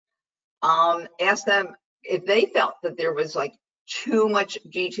 Ask them if they felt that there was like too much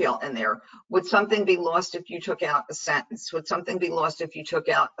detail in there. Would something be lost if you took out a sentence? Would something be lost if you took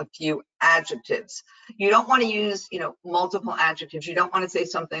out a few adjectives? You don't want to use, multiple adjectives. You don't want to say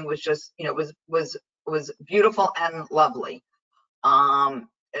something was just, was beautiful and lovely.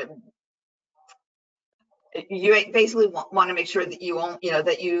 You basically want to make sure that you won't,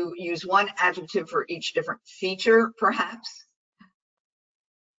 that you use one adjective for each different feature, perhaps.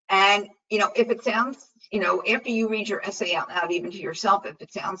 And, if it sounds, after you read your essay out loud, even to yourself, if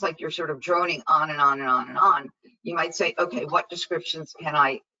it sounds like you're sort of droning on and on and on and on, you might say, okay, what descriptions can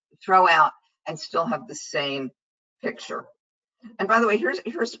I throw out and still have the same picture? And by the way,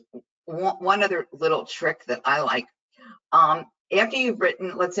 here's one other little trick that I like. After you've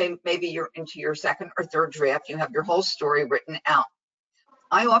written, let's say maybe you're into your second or third draft, you have your whole story written out.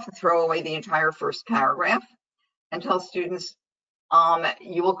 I often throw away the entire first paragraph and tell students,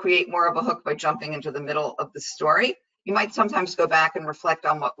 you will create more of a hook by jumping into the middle of the story. You might sometimes go back and reflect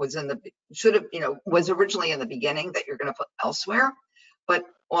on what was was originally in the beginning that you're going to put elsewhere, but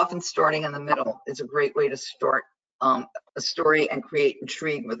often starting in the middle is a great way to start a story and create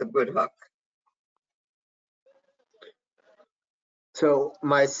intrigue with a good hook. So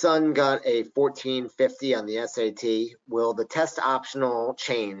my son got a 1450 on the SAT. Will the test optional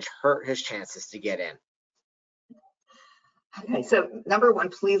change hurt his chances to get in? Okay, so number one,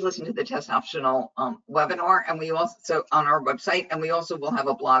 please listen to the test optional webinar, and we also on our website, and we also will have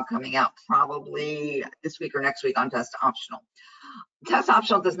a blog coming out probably this week or next week on test optional. Test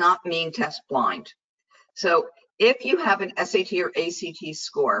optional does not mean test blind. So if you have an SAT or ACT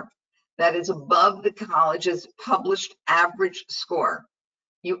score that is above the college's published average score,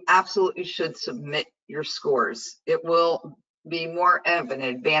 you absolutely should submit your scores. It will be more of an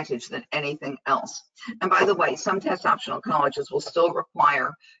advantage than anything else. And by the way, some test optional colleges will still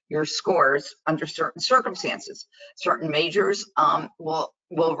require your scores under certain circumstances. Certain majors will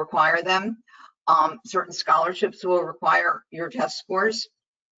require them. Certain scholarships will require your test scores.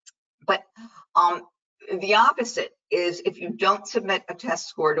 But the opposite is if you don't submit a test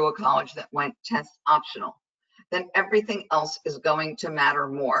score to a college that went test optional, then everything else is going to matter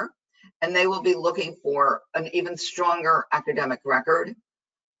more. And they will be looking for an even stronger academic record,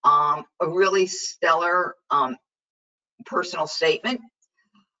 a really stellar personal statement,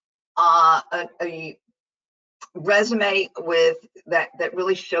 a resume with that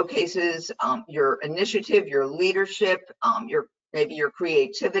really showcases your initiative, your leadership, maybe your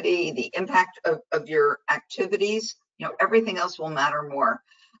creativity, the impact of your activities. You know, everything else will matter more.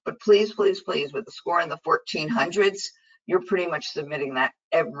 But please, please, please, with the score in the 1400s, you're pretty much submitting that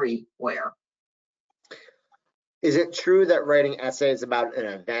everywhere. Is it true that writing essays about an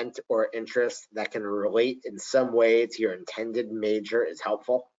event or interest that can relate in some way to your intended major is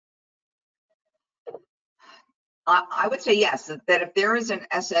helpful? I would say yes, that if there is an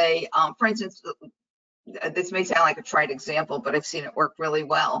essay, for instance, this may sound like a trite example, but I've seen it work really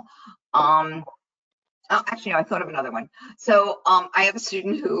well. Actually, no, I thought of another one. So I have a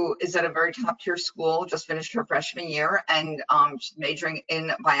student who is at a very top tier school, just finished her freshman year, and she's majoring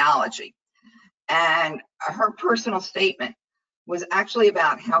in biology. And her personal statement was actually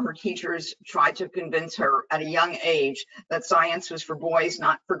about how her teachers tried to convince her at a young age that science was for boys,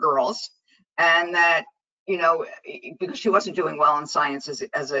 not for girls. And that, you know, because she wasn't doing well in science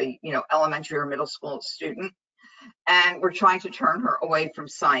as a you know, elementary or middle school student. And we're trying to turn her away from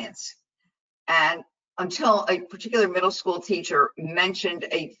science. And until a particular middle school teacher mentioned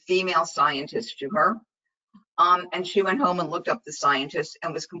a female scientist to her, and she went home and looked up the scientist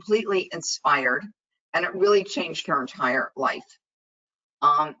and was completely inspired, and it really changed her entire life.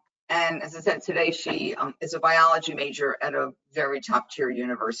 And as I said, today she is a biology major at a very top tier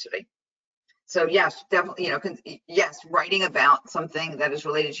university. So yes, definitely, you know, yes, writing about something that is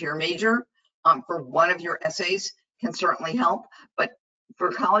related to your major for one of your essays can certainly help. But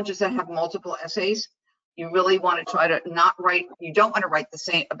for colleges that have multiple essays, you really want to try to not write, you don't want to write the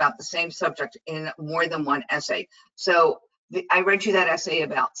same about the same subject in more than one essay. So I read you that essay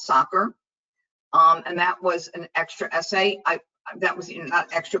about soccer, and that was an extra essay. That was, you know, not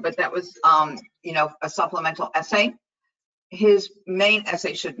extra, but that was, you know, a supplemental essay. His main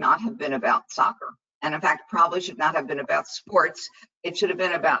essay should not have been about soccer. And in fact, probably should not have been about sports. It should have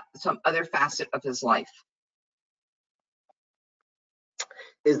been about some other facet of his life.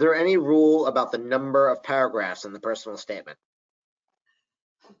 Is there any rule about the number of paragraphs in the personal statement?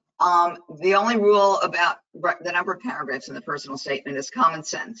 The only rule about the number of paragraphs in the personal statement is common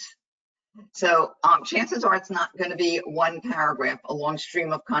sense. So chances are it's not going to be one paragraph, a long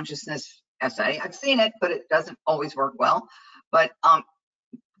stream of consciousness essay. I've seen it, but it doesn't always work well. But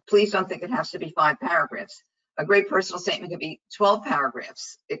please don't think it has to be 5 paragraphs. A great personal statement could be 12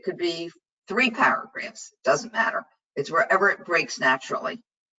 paragraphs. It could be 3 paragraphs. It doesn't matter. It's wherever it breaks naturally.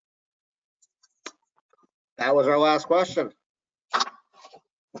 That was our last question.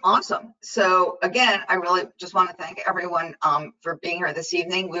 Awesome. So again, I really just want to thank everyone for being here this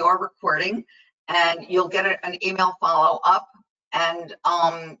evening. We are recording, and you'll get an email follow up. And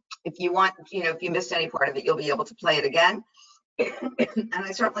if you want, you know, if you missed any part of it, you'll be able to play it again. And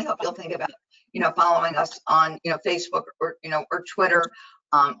I certainly hope you'll think about, you know, following us on, you know, Facebook or, you know, or Twitter.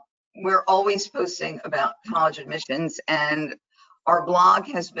 We're always posting about college admissions, and our blog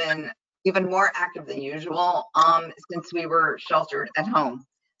has been even more active than usual since we were sheltered at home.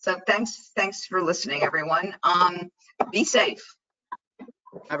 So thanks for listening, everyone. Be safe.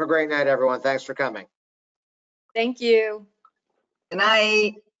 Have a great night, everyone. Thanks for coming. Thank you. Good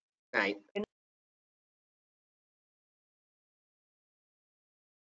night. Night.